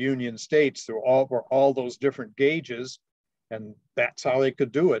 3/4 of the Union States through all those different gauges. And that's how they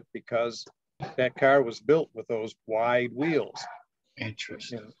could do it, because that car was built with those wide wheels.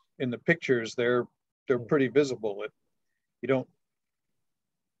 Interesting. In the pictures, they're pretty visible. You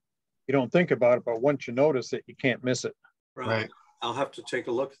don't think about it, but once you notice it, you can't miss it. Right. I'll have to take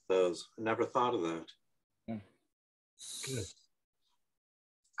a look at those. I never thought of that. Good.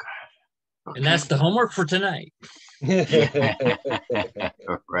 Okay. And that's the homework for tonight.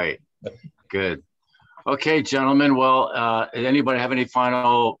 Right. Good. Okay, gentlemen. Well, anybody have any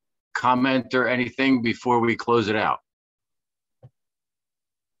final comment or anything before we close it out?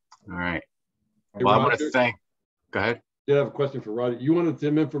 All right. Hey, well, I want to thank. Go ahead. I have a question for Roger. You wanted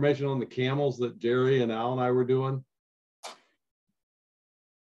some information on the camels that Jerry and Al and I were doing?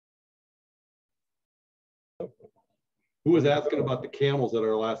 Who was asking about the camels at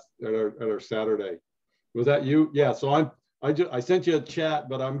our Saturday? Was that you? Yeah. So I sent you a chat,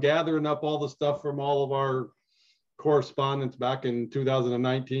 but I'm gathering up all the stuff from all of our correspondence back in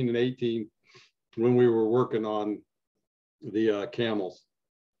 2019 and 18 when we were working on the camels.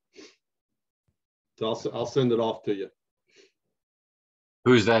 So I'll send it off to you.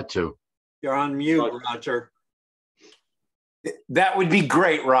 Who's that to? You're on mute, Roger. That would be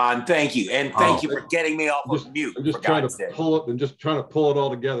great, Ron. Thank you. And thank you for getting me off of mute. I'm just trying to pull it and just trying to pull it all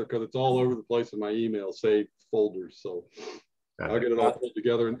together because it's all over the place in my email saved folders. So I'll get it all pulled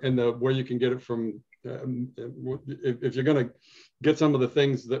together, and where you can get it from. If you're going to get some of the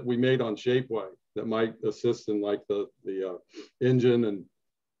things that we made on Shapeway that might assist in like the engine and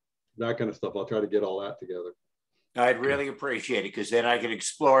that kind of stuff, I'll try to get all that together. I'd really appreciate it, because then I can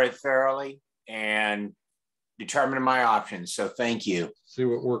explore it thoroughly and determine my options. So thank you. See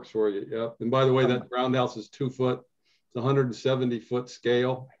what works for you. Yeah. And by the way, that roundhouse is 2 foot. It's 170 foot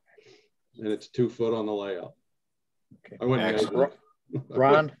scale, and it's 2 foot on the layout. Okay. I went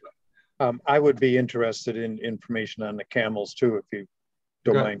Ron, I would be interested in information on the camels too, if you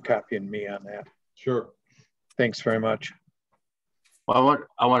don't mind copying me on that. Sure. Thanks very much. Well,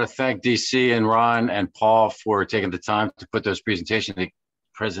 I want to thank DC and Ron and Paul for taking the time to put those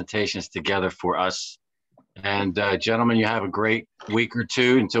presentations together for us. And gentlemen, you have a great week or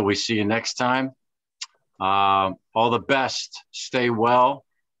two until we see you next time. All the best. Stay well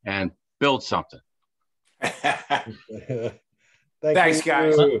and build something. Thanks,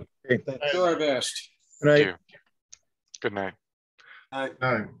 guys. Do our best. Good night. Good night. Night.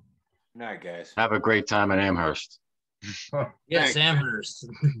 Night. Night, guys. Have a great time in Amherst. Yes, Amherst.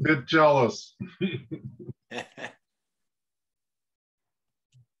 Bit jealous.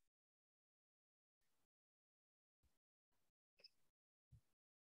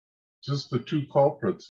 Just the two culprits.